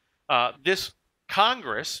 This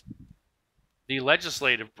Congress, the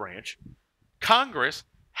legislative branch, Congress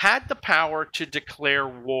had the power to declare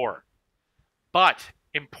war. But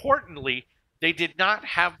importantly, they did not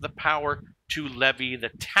have the power to levy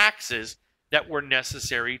the taxes that were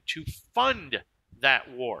necessary to fund that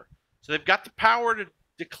war. So they've got the power to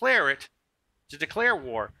declare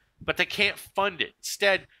war, but they can't fund it.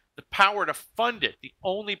 Instead, the power to fund it, the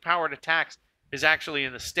only power to tax, is actually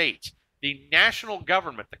in the states. The national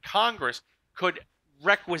government, the Congress, could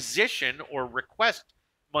requisition or request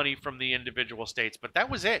money from the individual states, but that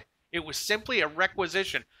was it. It was simply a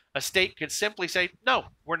requisition. A state could simply say, no,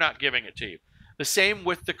 we're not giving it to you. The same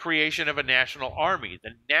with the creation of a national army.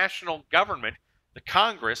 The national government, the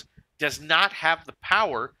Congress, does not have the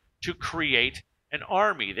power to create an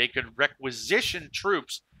army. They could requisition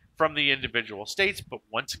troops from the individual states, but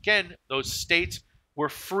once again, those states were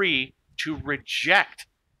free to reject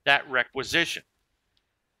that requisition.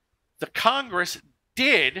 The Congress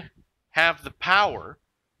did have the power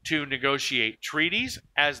to negotiate treaties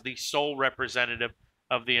as the sole representative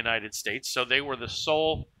of the United States. So they were the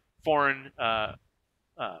sole foreign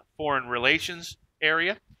relations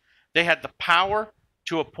area. They had the power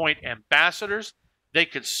to appoint ambassadors. They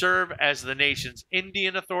could serve as the nation's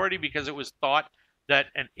Indian authority because it was thought that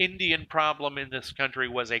an Indian problem in this country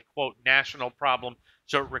was a, quote, national problem,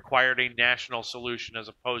 so it required a national solution as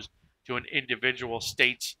opposed to an individual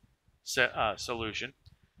state's solution.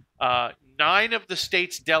 9 of the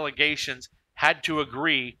state's delegations had to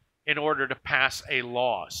agree in order to pass a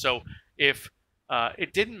law. So if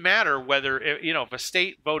it didn't matter whether, if a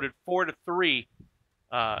state voted 4-3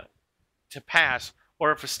 to pass,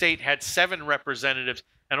 or if a state had 7 representatives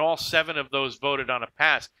and all 7 of those voted on a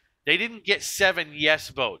pass, they didn't get 7 yes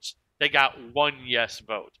votes. They got 1 yes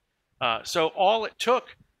vote. So all it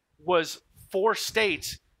took was 4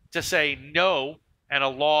 states to say no, and a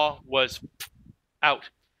law was out.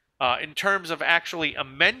 In terms of actually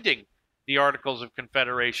amending the Articles of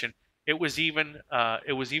Confederation, it was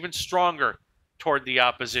even stronger toward the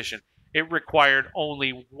opposition. It required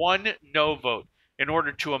only 1 no vote. In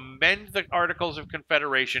order to amend the Articles of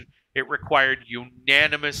Confederation, it required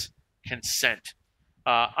unanimous consent.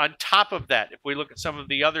 On top of that, if we look at some of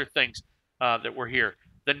the other things that were here,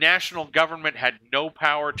 the national government had no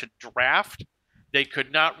power to draft. They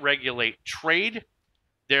could not regulate trade.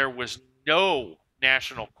 There was no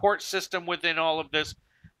national court system within all of this.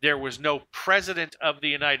 There was no president of the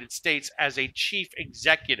United States as a chief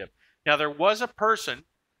executive. Now, there was a person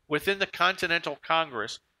within the Continental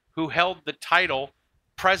Congress who held the title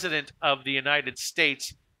President of the United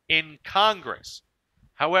States in Congress.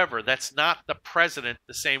 However, that's not the president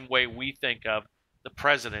the same way we think of the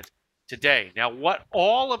president today. Now, what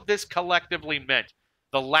all of this collectively meant,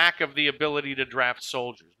 the lack of the ability to draft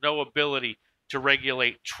soldiers, no ability to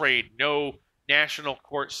regulate trade, no national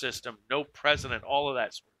court system, no president, all of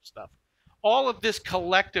that sort of stuff. All of this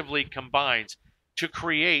collectively combines to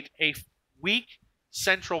create a weak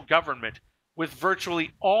central government with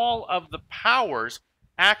virtually all of the powers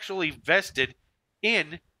actually vested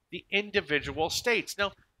in the individual states.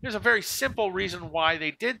 Now, there's a very simple reason why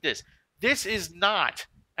they did this. This is not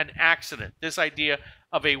an accident. This idea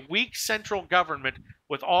of a weak central government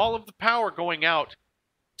with all of the power going out,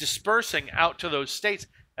 dispersing out to those states,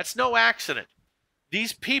 that's no accident.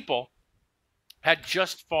 These people had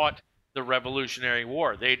just fought the Revolutionary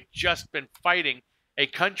War. They'd just been fighting a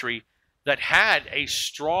country that had a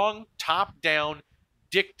strong top-down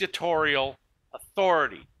dictatorial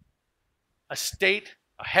authority. A state,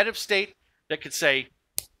 a head of state that could say,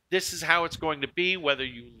 this is how it's going to be, whether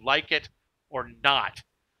you like it or not.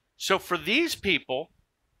 So for these people,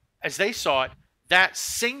 as they saw it, that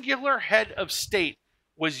singular head of state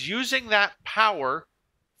was using that power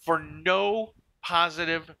for no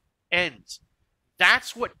positive ends.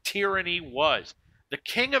 That's what tyranny was. The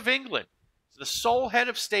King of England is the sole head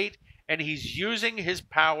of state, and he's using his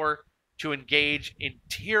power to engage in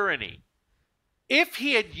tyranny. If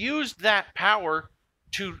he had used that power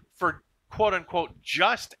for quote-unquote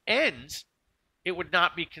just ends, it would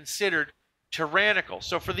not be considered tyrannical.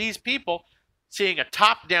 So for these people, seeing a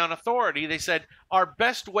top-down authority, they said, our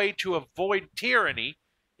best way to avoid tyranny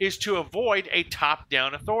is to avoid a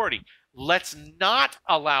top-down authority. Let's not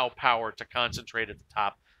allow power to concentrate at the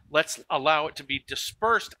top. Let's allow it to be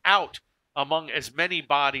dispersed out among as many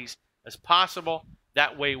bodies as possible.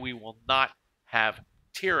 That way we will not have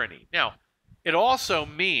tyranny. Now, it also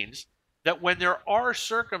means that when there are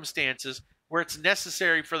circumstances where it's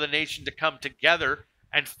necessary for the nation to come together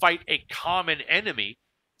and fight a common enemy,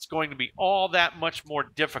 it's going to be all that much more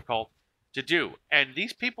difficult to do. And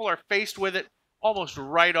these people are faced with it almost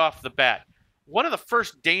right off the bat. One of the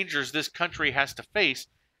first dangers this country has to face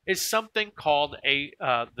is something called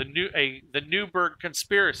the Newburgh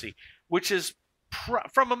Conspiracy, which is,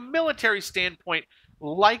 from a military standpoint,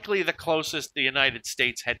 likely the closest the United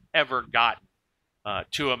States had ever gotten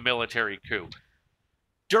to a military coup.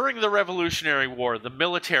 During the Revolutionary War, the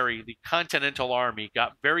military, the Continental Army,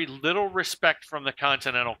 got very little respect from the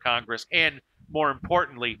Continental Congress and, more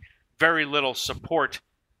importantly, very little support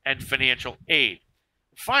and financial aid.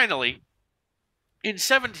 Finally, in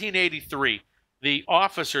 1783, the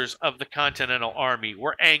officers of the Continental Army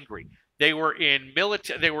were angry. They were in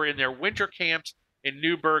their winter camps in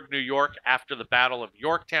Newburgh, New York, after the Battle of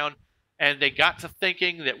Yorktown, and they got to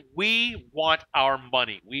thinking that we want our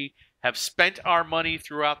money. We have spent our money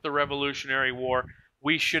throughout the Revolutionary War.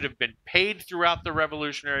 We should have been paid throughout the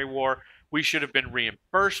Revolutionary War. We should have been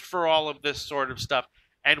reimbursed for all of this sort of stuff,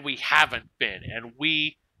 and we haven't been, and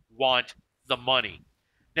we want the money.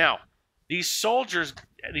 Now, these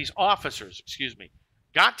officers,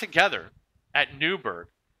 got together at Newburgh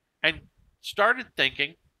and started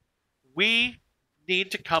thinking, we need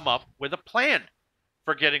to come up with a plan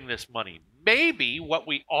for getting this money. Maybe what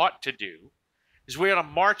we ought to do is we ought to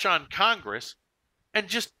march on Congress and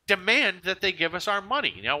just demand that they give us our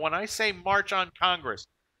money. Now, when I say march on Congress,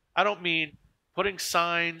 I don't mean putting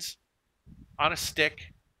signs on a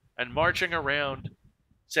stick and marching around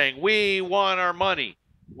saying we want our money,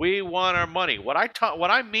 we want our money. What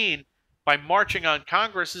I mean by marching on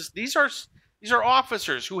Congress is these are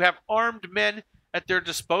officers who have armed men at their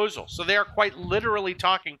disposal. So they are quite literally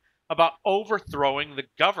talking about overthrowing the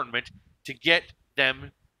government to get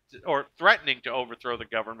them, or threatening to overthrow the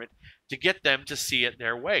government to get them to see it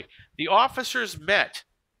their way. The officers met,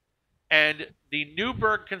 and the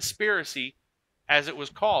Newburgh conspiracy, as it was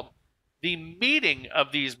called, the meeting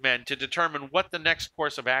of these men to determine what the next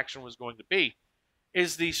course of action was going to be,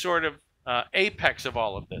 is the sort of apex of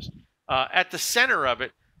all of this. At the center of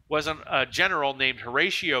it was a general named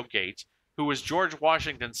Horatio Gates, who was George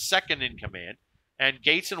Washington's second in command. And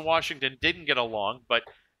Gates and Washington didn't get along, but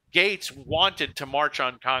Gates wanted to march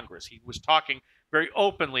on Congress. He was talking very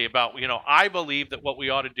openly about, I believe that what we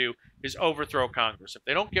ought to do is overthrow Congress. If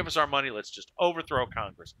they don't give us our money, let's just overthrow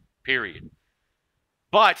Congress, period.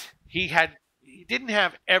 But he didn't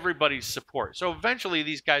have everybody's support. So eventually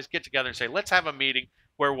these guys get together and say, let's have a meeting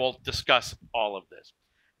where we'll discuss all of this.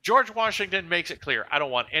 George Washington makes it clear, I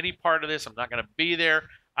don't want any part of this. I'm not going to be there.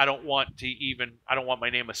 I don't want my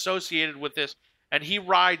name associated with this. And he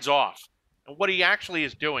rides off. And what he actually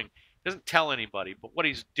is doing, he doesn't tell anybody, but what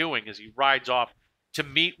he's doing is he rides off to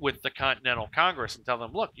meet with the Continental Congress and tell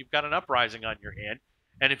them, look, you've got an uprising on your hand.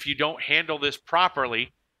 And if you don't handle this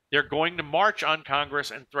properly, they're going to march on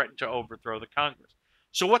Congress and threaten to overthrow the Congress.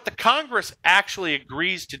 So what the Congress actually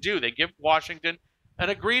agrees to do, they give Washington an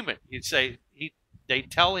agreement. They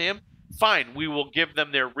tell him, fine, we will give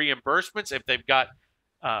them their reimbursements if they've got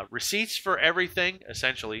receipts for everything.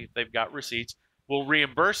 Essentially, if they've got receipts, we'll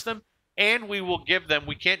reimburse them, and we will give them,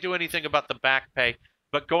 we can't do anything about the back pay,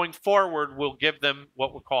 but going forward, we'll give them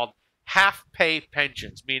what were called half-pay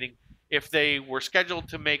pensions, meaning if they were scheduled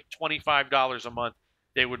to make $25 a month,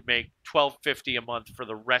 they would make $12.50 a month for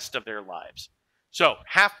the rest of their lives. So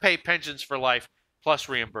half-pay pensions for life plus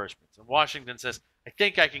reimbursements. And Washington says, I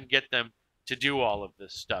think I can get them to do all of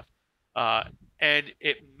this stuff. And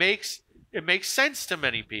it makes sense to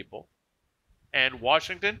many people. And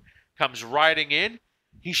Washington comes riding in.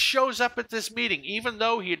 He shows up at this meeting, even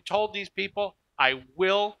though he had told these people, I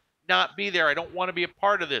will not be there. I don't want to be a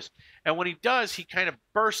part of this. And when he does, he kind of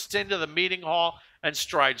bursts into the meeting hall and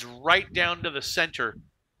strides right down to the center,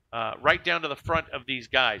 right down to the front of these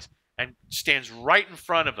guys, and stands right in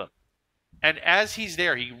front of them. And as he's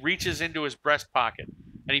there, he reaches into his breast pocket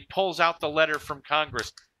and he pulls out the letter from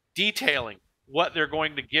Congress detailing what they're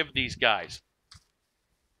going to give these guys.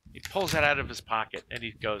 He pulls that out of his pocket and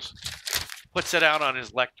he goes, puts it out on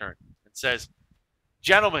his lectern and says,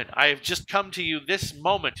 gentlemen, I have just come to you this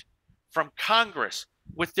moment from Congress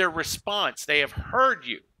with their response. They have heard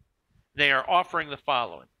you. They are offering the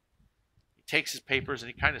following. He takes his papers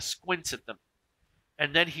and he kind of squints at them.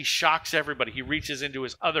 And then he shocks everybody. He reaches into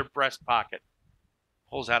his other breast pocket,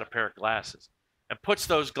 pulls out a pair of glasses, and puts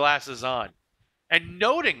those glasses on. And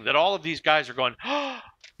noting that all of these guys are going, oh,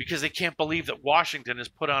 because they can't believe that Washington has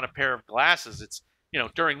put on a pair of glasses. It's,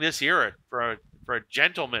 during this era, for a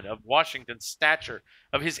gentleman of Washington's stature,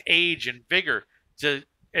 of his age and vigor, to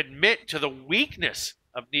admit to the weakness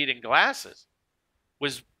of needing glasses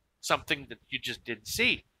was something that you just didn't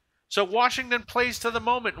see. So Washington plays to the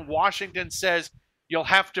moment, and Washington says, you'll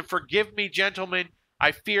have to forgive me, gentlemen.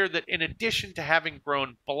 I fear that in addition to having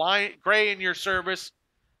grown gray in your service,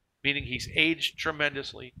 meaning he's aged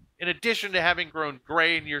tremendously, in addition to having grown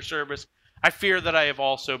gray in your service, I fear that I have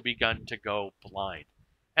also begun to go blind.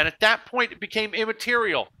 And at that point, it became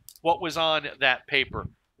immaterial what was on that paper.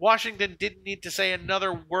 Washington didn't need to say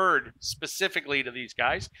another word specifically to these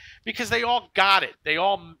guys because they all got it. They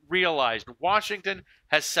all realized Washington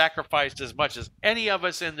has sacrificed as much as any of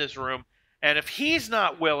us in this room. And if he's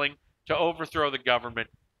not willing to overthrow the government,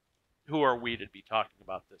 who are we to be talking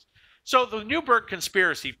about this? So the Newburgh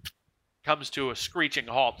conspiracy comes to a screeching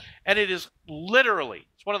halt. And it is literally,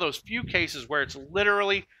 it's one of those few cases where it's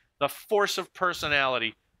literally the force of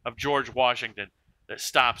personality of George Washington that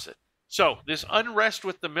stops it. So this unrest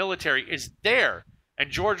with the military is there,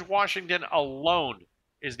 and George Washington alone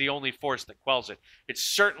is the only force that quells it. It's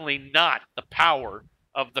certainly not the power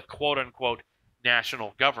of the quote-unquote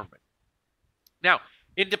national government. Now,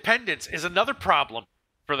 independence is another problem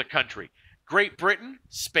for the country. Great Britain,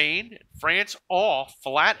 Spain, and France all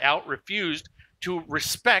flat out refused to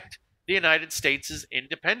respect the United States'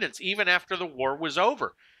 independence, even after the war was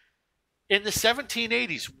over. In the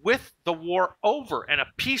 1780s, with the war over and a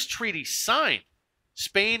peace treaty signed,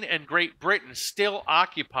 Spain and Great Britain still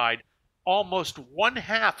occupied almost one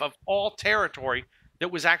half of all territory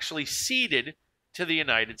that was actually ceded to the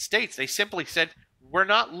United States. They simply said, we're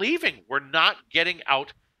not leaving. We're not getting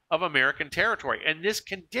out of American territory. And this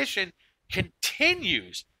condition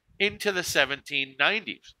continues into the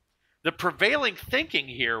 1790s. The prevailing thinking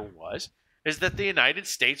here is that the United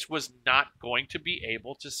States was not going to be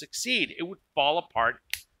able to succeed. It would fall apart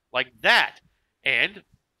like that. And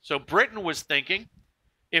so Britain was thinking,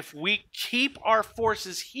 if we keep our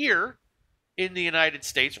forces here in the United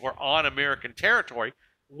States or on American territory,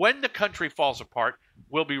 when the country falls apart,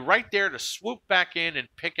 we'll be right there to swoop back in and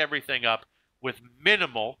pick everything up with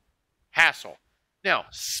minimal hassle. Now,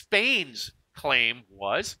 Spain's claim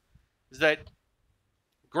was that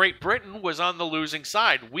Great Britain was on the losing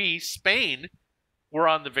side. We, Spain, were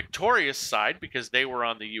on the victorious side because they were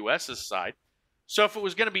on the U.S.'s side. So if it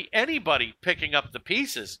was going to be anybody picking up the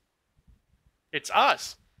pieces, it's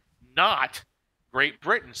us, not Great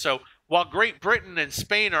Britain. So while Great Britain and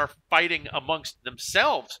Spain are fighting amongst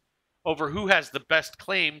themselves over who has the best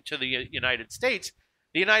claim to the United States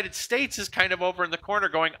is kind of over in the corner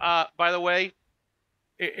going, by the way,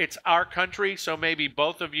 it's our country, so maybe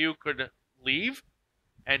both of you could leave,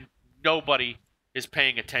 and nobody is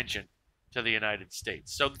paying attention to the United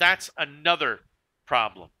States. So that's another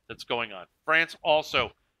problem that's going on. France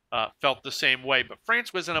also felt the same way, but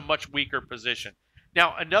France was in a much weaker position.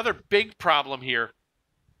 Now, another big problem here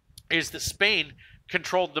is that Spain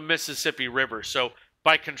controlled the Mississippi River. So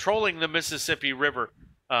by controlling the Mississippi River,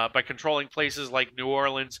 by controlling places like New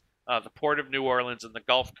Orleans, the port of New Orleans and the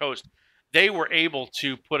Gulf Coast, they were able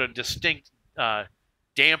to put a distinct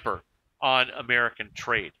damper on American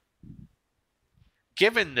trade.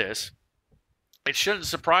 Given this, it shouldn't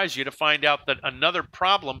surprise you to find out that another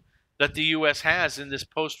problem that the U.S. has in this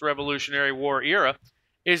post-Revolutionary War era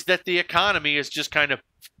is that the economy is just kind of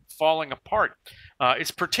falling apart.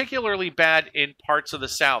 It's particularly bad in parts of the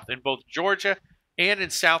South, in both Georgia and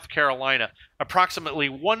in South Carolina. Approximately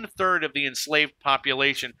 1/3 of the enslaved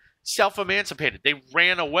population self-emancipated. They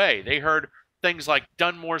ran away. They heard things like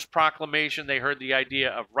Dunmore's Proclamation. They heard the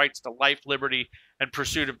idea of rights to life, liberty, and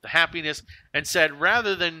pursuit of happiness, and said,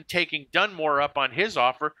 rather than taking Dunmore up on his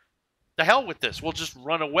offer, the hell with this. We'll just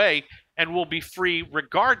run away, and we'll be free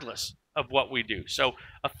regardless of what we do. So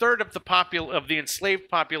 1/3 of the enslaved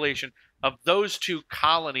population of those two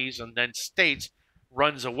colonies and then states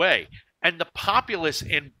runs away. And the populace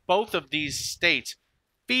in both of these states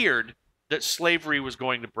feared that slavery was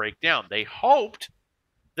going to break down. They hoped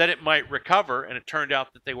that it might recover, and it turned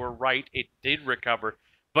out that they were right. It did recover.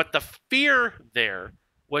 But the fear there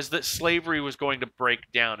was that slavery was going to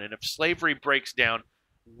break down. And if slavery breaks down,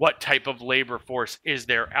 what type of labor force is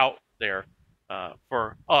there out there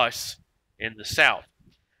for us in the South?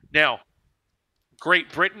 Now, Great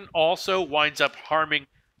Britain also winds up harming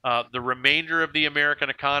the remainder of the American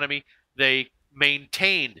economy. They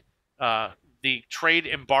maintained the trade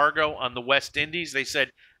embargo on the West Indies. They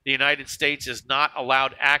said the United States is not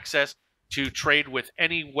allowed access to trade with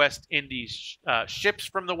any West Indies ships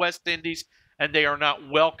from the West Indies, and they are not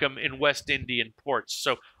welcome in West Indian ports.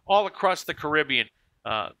 So all across the Caribbean,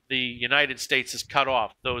 the United States is cut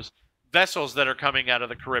off. Those vessels that are coming out of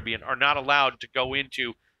the Caribbean are not allowed to go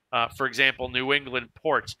into, for example, New England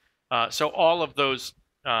ports. So all of those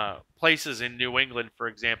places in New England, for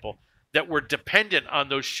example, that were dependent on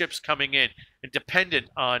those ships coming in and dependent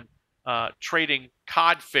on trading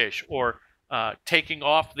codfish or taking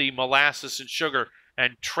off the molasses and sugar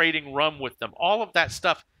and trading rum with them. All of that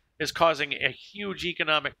stuff is causing a huge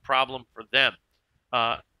economic problem for them.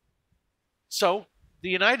 So the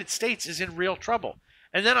United States is in real trouble.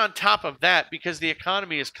 And then on top of that, because the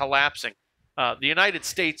economy is collapsing, the United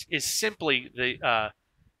States is simply,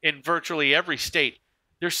 in virtually every state,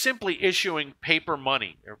 they're simply issuing paper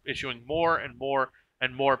money. They're issuing more and more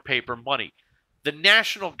and more paper money. The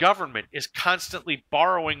national government is constantly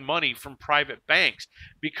borrowing money from private banks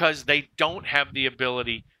because they don't have the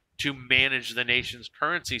ability to manage the nation's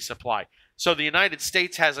currency supply. So the United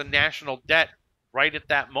States has a national debt right at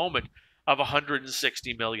that moment of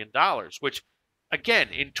 $160 million, which, again,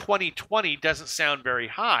 in 2020 doesn't sound very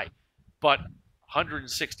high, but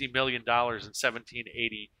 $160 million in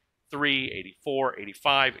 1783, 84,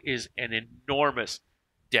 85 is an enormous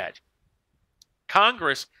debt.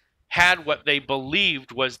 Congress had what they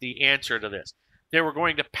believed was the answer to this. They were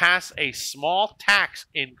going to pass a small tax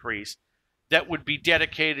increase that would be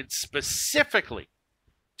dedicated specifically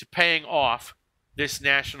to paying off this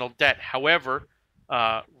national debt. However,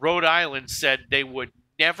 Rhode Island said they would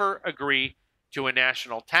never agree to a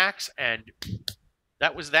national tax, and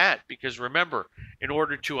that was that. Because remember, in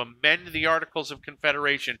order to amend the Articles of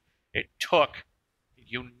Confederation, it took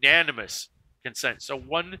unanimous consent. So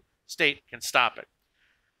one state can stop it.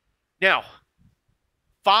 Now,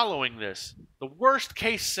 following this, the worst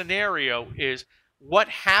case scenario is what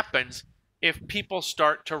happens if people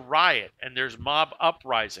start to riot and there's mob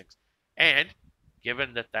uprisings. And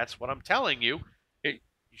given that that's what I'm telling you, you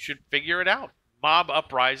should figure it out. Mob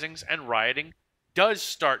uprisings and rioting does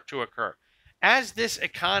start to occur. As this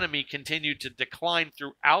economy continued to decline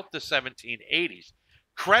throughout the 1780s,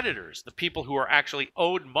 creditors, the people who are actually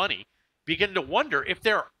owed money, begin to wonder if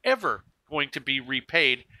they're ever going to be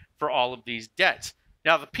repaid for all of these debts.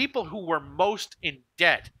 Now, the people who were most in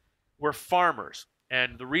debt were farmers.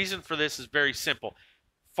 And the reason for this is very simple.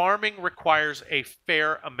 Farming requires a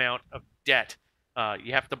fair amount of debt.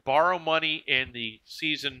 You have to borrow money in the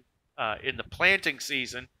season, in the planting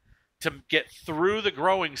season, to get through the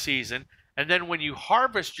growing season. And then when you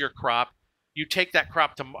harvest your crop, you take that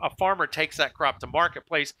crop to a farmer takes that crop to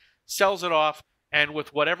marketplace, sells it off, and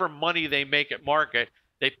with whatever money they make at market,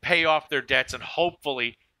 they pay off their debts and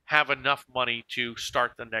hopefully have enough money to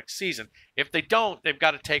start the next season. If they don't, they've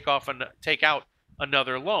got to take out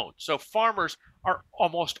another loan. So farmers are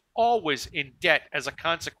almost always in debt as a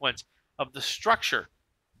consequence of the structure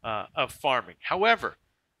of farming. However,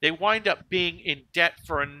 they wind up being in debt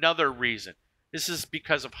for another reason. This is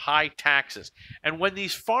because of high taxes. And when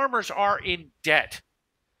these farmers are in debt,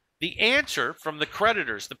 the answer from the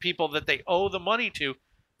creditors, the people that they owe the money to,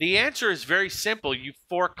 the answer is very simple. You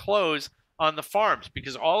foreclose on the farms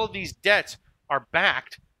because all of these debts are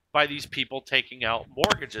backed by these people taking out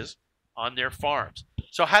mortgages on their farms.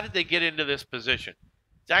 So how did they get into this position?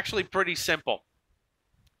 It's actually pretty simple.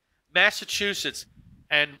 Massachusetts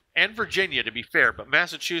and Virginia, to be fair, but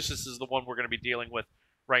Massachusetts is the one we're going to be dealing with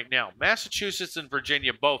right now. Massachusetts and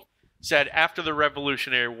Virginia both said after the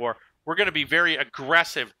Revolutionary War, we're going to be very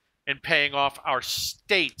aggressive in paying off our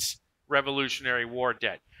state's Revolutionary War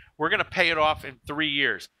debt. We're going to pay it off in 3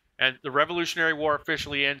 years. And the Revolutionary War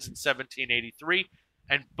officially ends in 1783.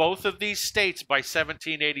 And both of these states by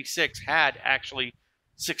 1786 had actually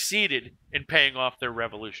succeeded in paying off their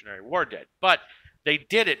Revolutionary War debt. But they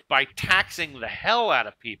did it by taxing the hell out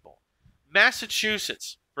of people.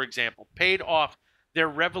 Massachusetts, for example, paid off their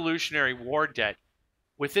Revolutionary War debt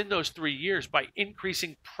within those 3 years by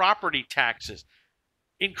increasing property taxes,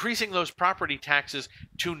 increasing those property taxes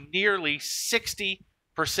to nearly 60%.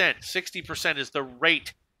 60% is the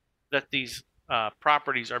rate that these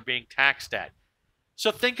properties are being taxed at. So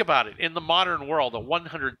think about it. In the modern world, a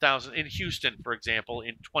 $100,000 in Houston, for example,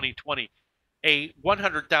 in 2020, a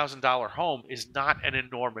 $100,000 home is not an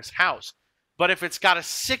enormous house. But if it's got a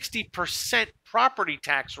 60% property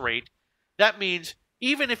tax rate, that means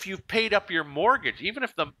even if you've paid up your mortgage, even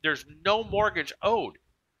if there's no mortgage owed,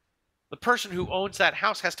 the person who owns that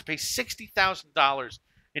house has to pay $60,000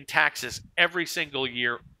 in taxes every single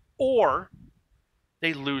year, or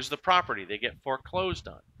they lose the property. They get foreclosed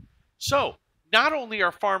on. So not only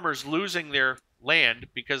are farmers losing their land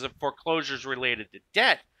because of foreclosures related to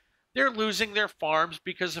debt, they're losing their farms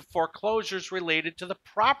because of foreclosures related to the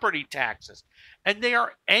property taxes. And they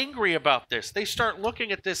are angry about this. They start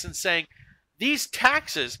looking at this and saying, these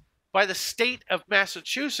taxes by the state of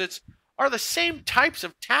Massachusetts are the same types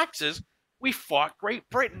of taxes we fought Great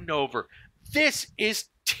Britain over. This is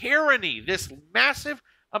tyranny, this massive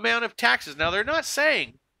amount of taxes. Now, they're not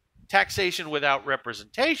saying taxation without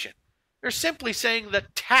representation. They're simply saying the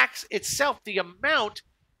tax itself, the amount,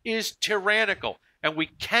 is tyrannical. And we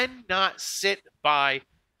cannot sit by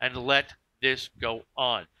and let this go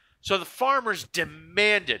on. So the farmers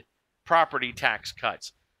demanded property tax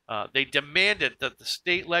cuts. They demanded that the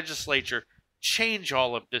state legislature change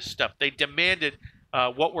all of this stuff. They demanded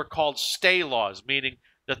what were called stay laws, meaning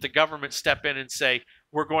that the government step in and say,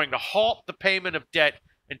 we're going to halt the payment of debt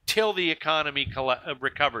until the economy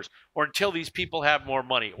recovers, or until these people have more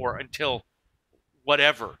money, or until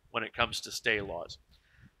whatever when it comes to stay laws.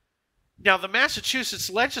 Now, the Massachusetts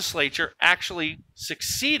legislature actually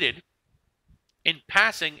succeeded in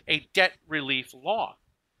passing a debt relief law.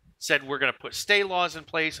 Said we're going to put stay laws in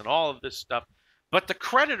place and all of this stuff. But the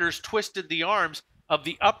creditors twisted the arms of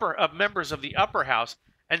members of the upper house,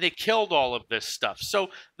 and they killed all of this stuff. So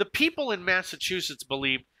the people in Massachusetts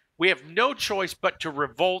believed we have no choice but to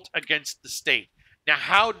revolt against the state. Now,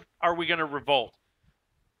 how are we going to revolt?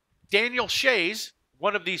 Daniel Shays,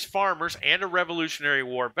 one of these farmers and a Revolutionary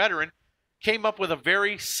War veteran, came up with a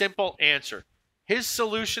very simple answer. His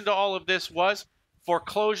solution to all of this was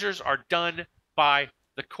foreclosures are done by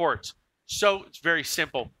the courts. So it's very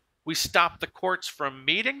simple. We stop the courts from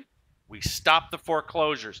meeting. We stop the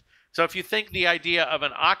foreclosures. So if you think the idea of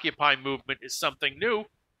an Occupy movement is something new,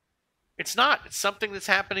 it's not. It's something that's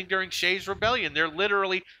happening during Shays' Rebellion. They're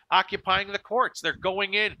literally occupying the courts. They're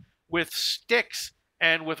going in with sticks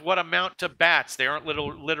and with what amount to bats. They aren't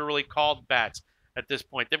literally called bats at this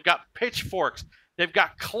point. They've got pitchforks, they've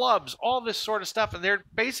got clubs, all this sort of stuff, and they're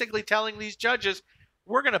basically telling these judges,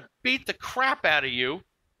 we're going to beat the crap out of you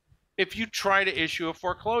if you try to issue a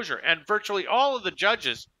foreclosure. And virtually all of the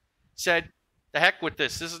judges said, the heck with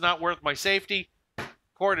this. This is not worth my safety.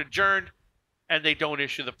 Court adjourned, and they don't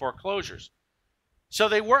issue the foreclosures.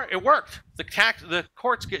 So it worked. The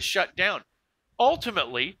courts get shut down.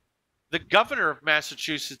 Ultimately, the governor of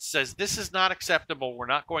Massachusetts says, this is not acceptable. We're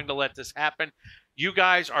not going to let this happen. You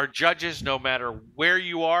guys are judges no matter where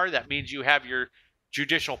you are. That means you have your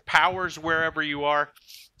judicial powers wherever you are.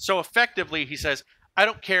 So effectively, he says, I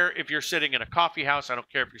don't care if you're sitting in a coffee house. I don't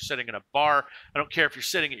care if you're sitting in a bar. I don't care if you're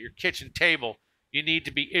sitting at your kitchen table. You need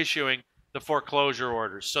to be issuing the foreclosure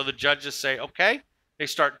orders. So the judges say, okay, they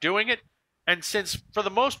start doing it. And since for the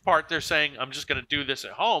most part, they're saying, I'm just going to do this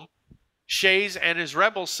at home, Shays and his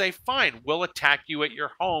rebels say, fine, we'll attack you at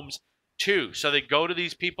your homes too. So they go to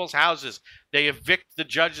these people's houses. They evict the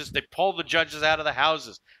judges. They pull the judges out of the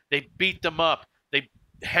houses. They beat them up. They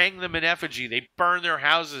hang them in effigy. They burn their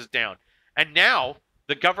houses down. And now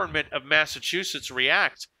the government of Massachusetts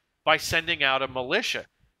reacts by sending out a militia.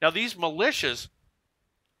 Now, these militias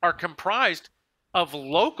are comprised of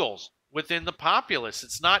locals within the populace.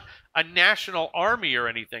 It's not a national army or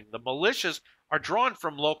anything. The militias are drawn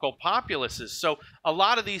from local populaces. So a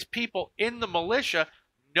lot of these people in the militia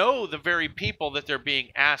know the very people that they're being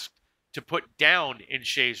asked to put down in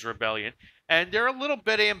Shays' rebellion. And they're a little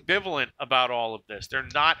bit ambivalent about all of this. They're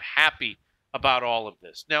not happy about all of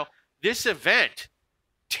this. Now, this event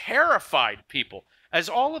terrified people. As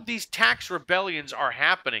all of these tax rebellions are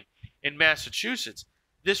happening in Massachusetts,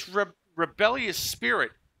 this rebellious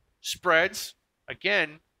spirit spreads,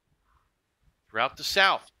 again, throughout the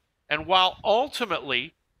South. And while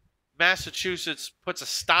ultimately Massachusetts puts a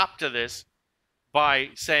stop to this by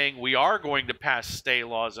saying we are going to pass stay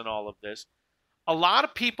laws and all of this, a lot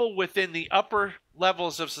of people within the upper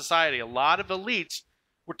levels of society, a lot of elites,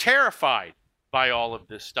 were terrified by all of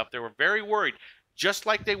this stuff. They were very worried, just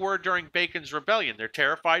like they were during Bacon's Rebellion. They're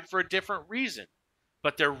terrified for a different reason,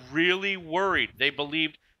 but they're really worried. They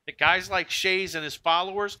believed that guys like Shays and his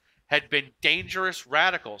followers had been dangerous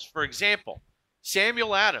radicals. For example,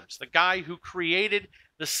 Samuel Adams, the guy who created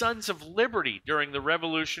the Sons of Liberty during the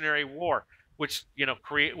Revolutionary War, which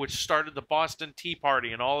started the Boston Tea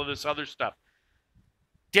Party and all of this other stuff.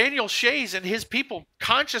 Daniel Shays and his people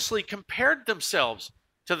consciously compared themselves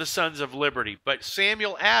to the Sons of Liberty, but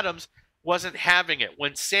Samuel Adams wasn't having it.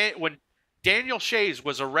 When Daniel Shays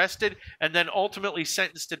was arrested and then ultimately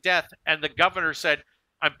sentenced to death, and the governor said,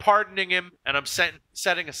 I'm pardoning him and I'm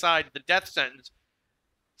setting aside the death sentence,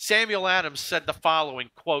 Samuel Adams said the following,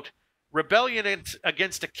 quote, rebellion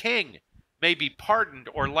against a king may be pardoned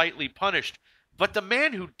or lightly punished, but the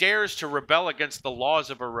man who dares to rebel against the laws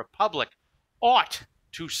of a republic ought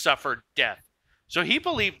to suffer death. So he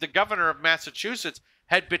believed the governor of Massachusetts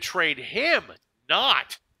had betrayed him,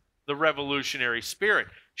 not the revolutionary spirit.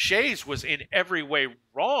 Shays was in every way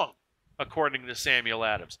wrong, according to Samuel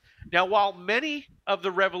Adams. Now, while many of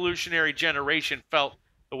the revolutionary generation felt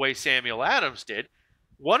the way Samuel Adams did,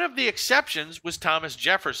 one of the exceptions was Thomas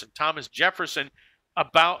Jefferson. Thomas Jefferson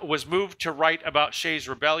was moved to write about Shays'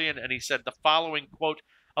 rebellion, and he said the following, quote,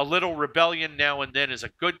 a little rebellion now and then is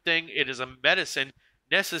a good thing. It is a medicine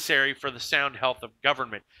necessary for the sound health of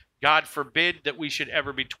government. God forbid that we should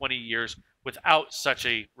ever be 20 years without such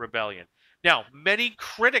a rebellion. Now, many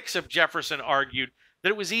critics of Jefferson argued that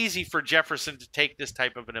it was easy for Jefferson to take this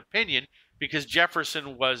type of an opinion because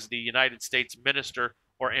Jefferson was the United States minister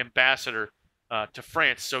or ambassador to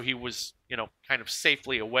France, so he was, kind of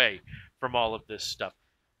safely away from all of this stuff.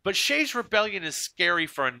 But Shays' rebellion is scary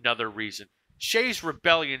for another reason. Shays'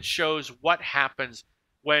 rebellion shows what happens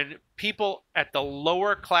when people at the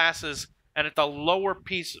lower classes and at the lower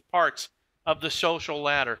parts of the social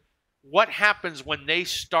ladder, what happens when they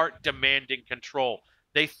start demanding control?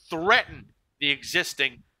 They threaten the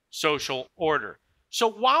existing social order. So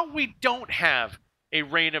while we don't have a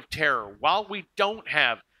reign of terror, while we don't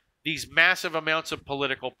have these massive amounts of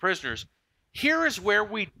political prisoners, here is where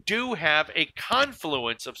we do have a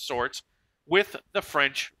confluence of sorts with the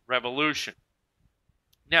French Revolution.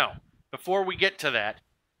 Now, before we get to that,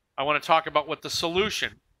 I want to talk about what the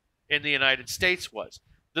solution in the United States was.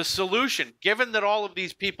 The solution, given that all of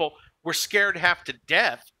these people were scared half to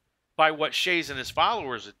death by what Shays and his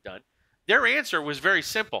followers had done, their answer was very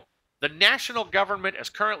simple. The national government as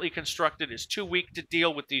currently constructed is too weak to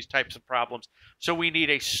deal with these types of problems, so we need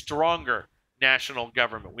a stronger national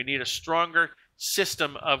government. We need a stronger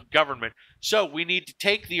system of government. So we need to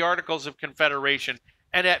take the Articles of Confederation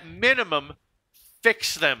and at minimum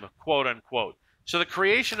fix them, quote unquote. So the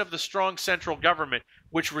creation of the strong central government,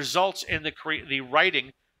 which results in the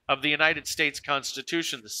writing of the United States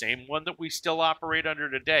Constitution, the same one that we still operate under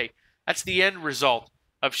today, that's the end result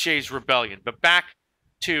of Shays' Rebellion. But back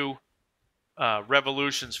to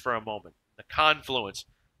revolutions for a moment, the confluence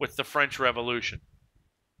with the French Revolution.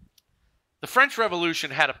 The French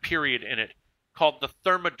Revolution had a period in it called the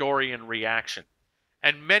Thermidorian reaction,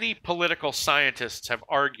 and many political scientists have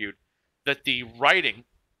argued that the writing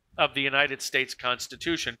of the United States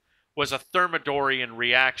Constitution was a Thermidorian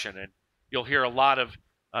reaction, and you'll hear a lot of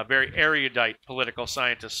very erudite political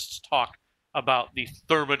scientists talk about the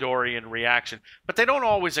Thermidorian reaction, but they don't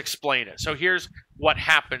always explain it. So here's what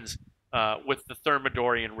happens with the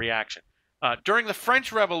Thermidorian reaction. During the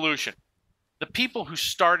French Revolution, the people who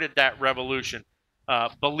started that revolution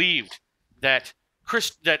believed that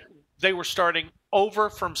they were starting over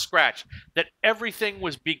from scratch, that everything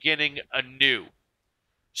was beginning anew.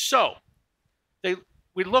 So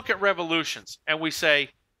we look at revolutions and we say,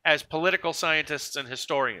 as political scientists and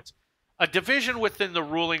historians, a division within the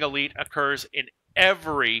ruling elite occurs in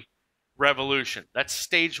every revolution. That's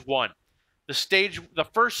stage one. The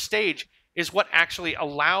first stage is what actually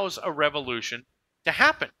allows a revolution to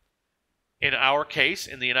happen. In our case,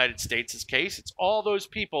 in the United States' case, it's all those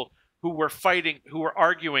people who were fighting, who were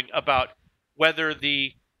arguing about whether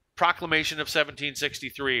the Proclamation of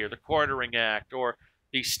 1763 or the Quartering Act or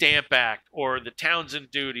the Stamp Act or the Townsend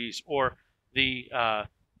Duties or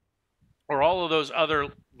or all of those other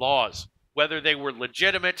laws, whether they were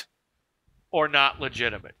legitimate or not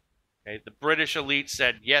legitimate. Okay? The British elite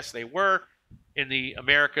said yes, they were. In the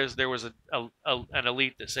Americas, there was an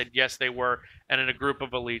elite that said yes, they were, and in a group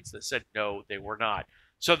of elites that said no, they were not.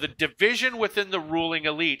 So the division within the ruling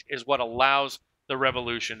elite is what allows the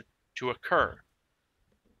revolution to occur.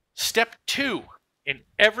 Step two in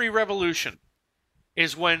every revolution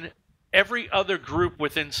is when every other group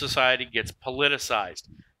within society gets politicized.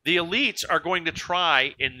 The elites are going to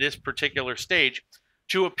try, in this particular stage,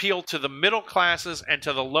 to appeal to the middle classes and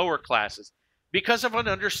to the lower classes, because of an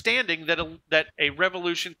understanding that a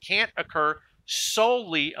revolution can't occur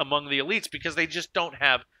solely among the elites, because they just don't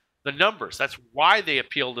have the numbers. That's why they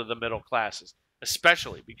appeal to the middle classes,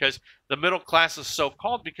 especially because the middle class is so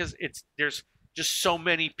called because there's just so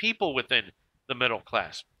many people within the middle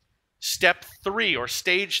class. Step three, or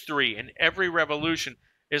stage three, in every revolution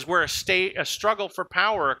is where a struggle for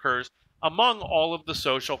power occurs among all of the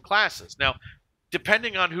social classes. Now,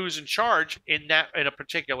 depending on who's in charge in a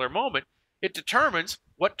particular moment, it determines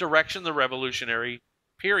what direction the revolutionary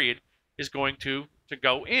period is going to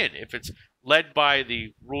go in. If it's led by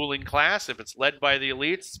the ruling class, if it's led by the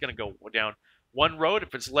elites, it's going to go down one road.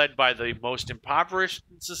 If it's led by the most impoverished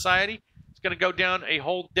in society, it's going to go down a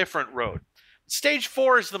whole different road. Stage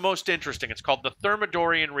four is the most interesting. It's called the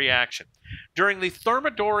Thermidorian reaction. During the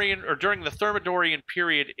Thermidorian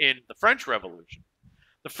period in the French Revolution,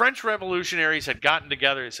 the French revolutionaries had gotten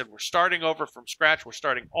together and said, we're starting over from scratch. We're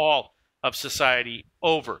starting all of society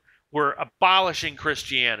over. We're abolishing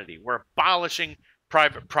Christianity. We're abolishing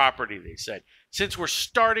private property, they said. Since we're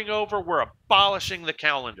starting over, we're abolishing the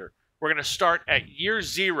calendar. We're going to start at year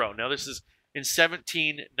zero. Now, this is in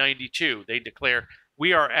 1792. They declare,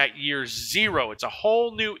 we are at year zero. It's a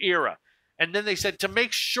whole new era. And then they said, to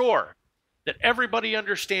make sure that everybody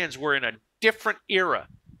understands we're in a different era,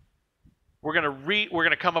 we're going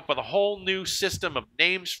to come up with a whole new system of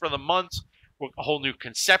names for the months, a whole new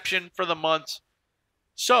conception for the months.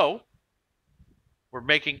 So we're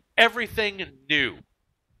making everything new.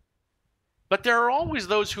 But there are always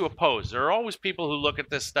those who oppose. There are always people who look at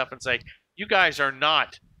this stuff and say, you guys are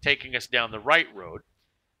not taking us down the right road.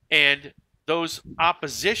 And those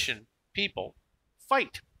opposition people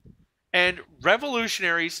fight. And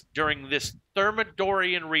revolutionaries during this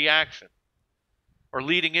Thermidorian reaction, or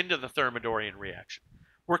leading into the Thermidorian reaction,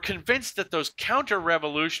 were convinced that those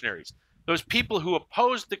counter-revolutionaries, those people who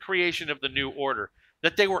opposed the creation of the new order,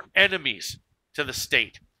 that they were enemies to the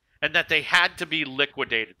state and that they had to be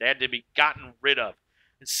liquidated. They had to be gotten rid of.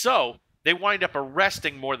 And so they wind up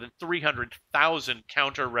arresting more than 300,000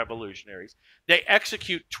 counter-revolutionaries. They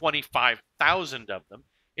execute 25,000 of them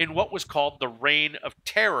in what was called the Reign of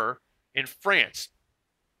Terror in France.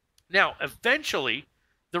 Now, eventually,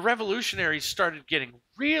 the revolutionaries started getting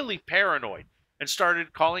really paranoid and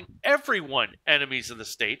started calling everyone enemies of the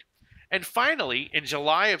state. And finally, in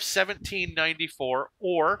July of 1794,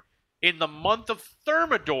 or in the month of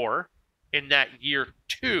Thermidor, in that year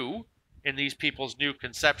 2, in these people's new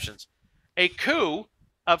conceptions, a coup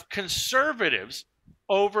of conservatives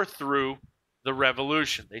overthrew the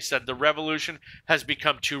revolution. They said the revolution has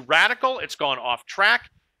become too radical, it's gone off track,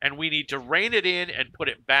 and we need to rein it in and put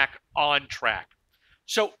it back on track.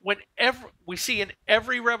 So whenever we see in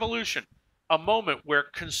every revolution a moment where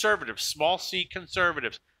conservatives, small c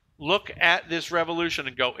conservatives, look at this revolution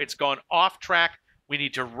and go, it's gone off track, we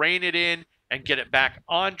need to rein it in and get it back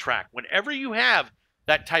on track. Whenever you have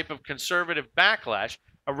that type of conservative backlash,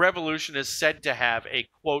 a revolution is said to have a,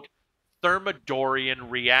 quote,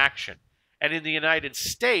 Thermidorian reaction. And in the United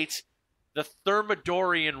States, the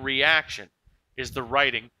Thermidorian reaction is the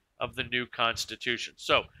writing of the new Constitution.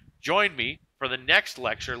 So join me for the next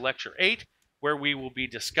lecture, Lecture 8, where we will be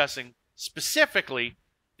discussing specifically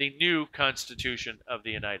the new Constitution of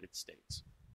the United States.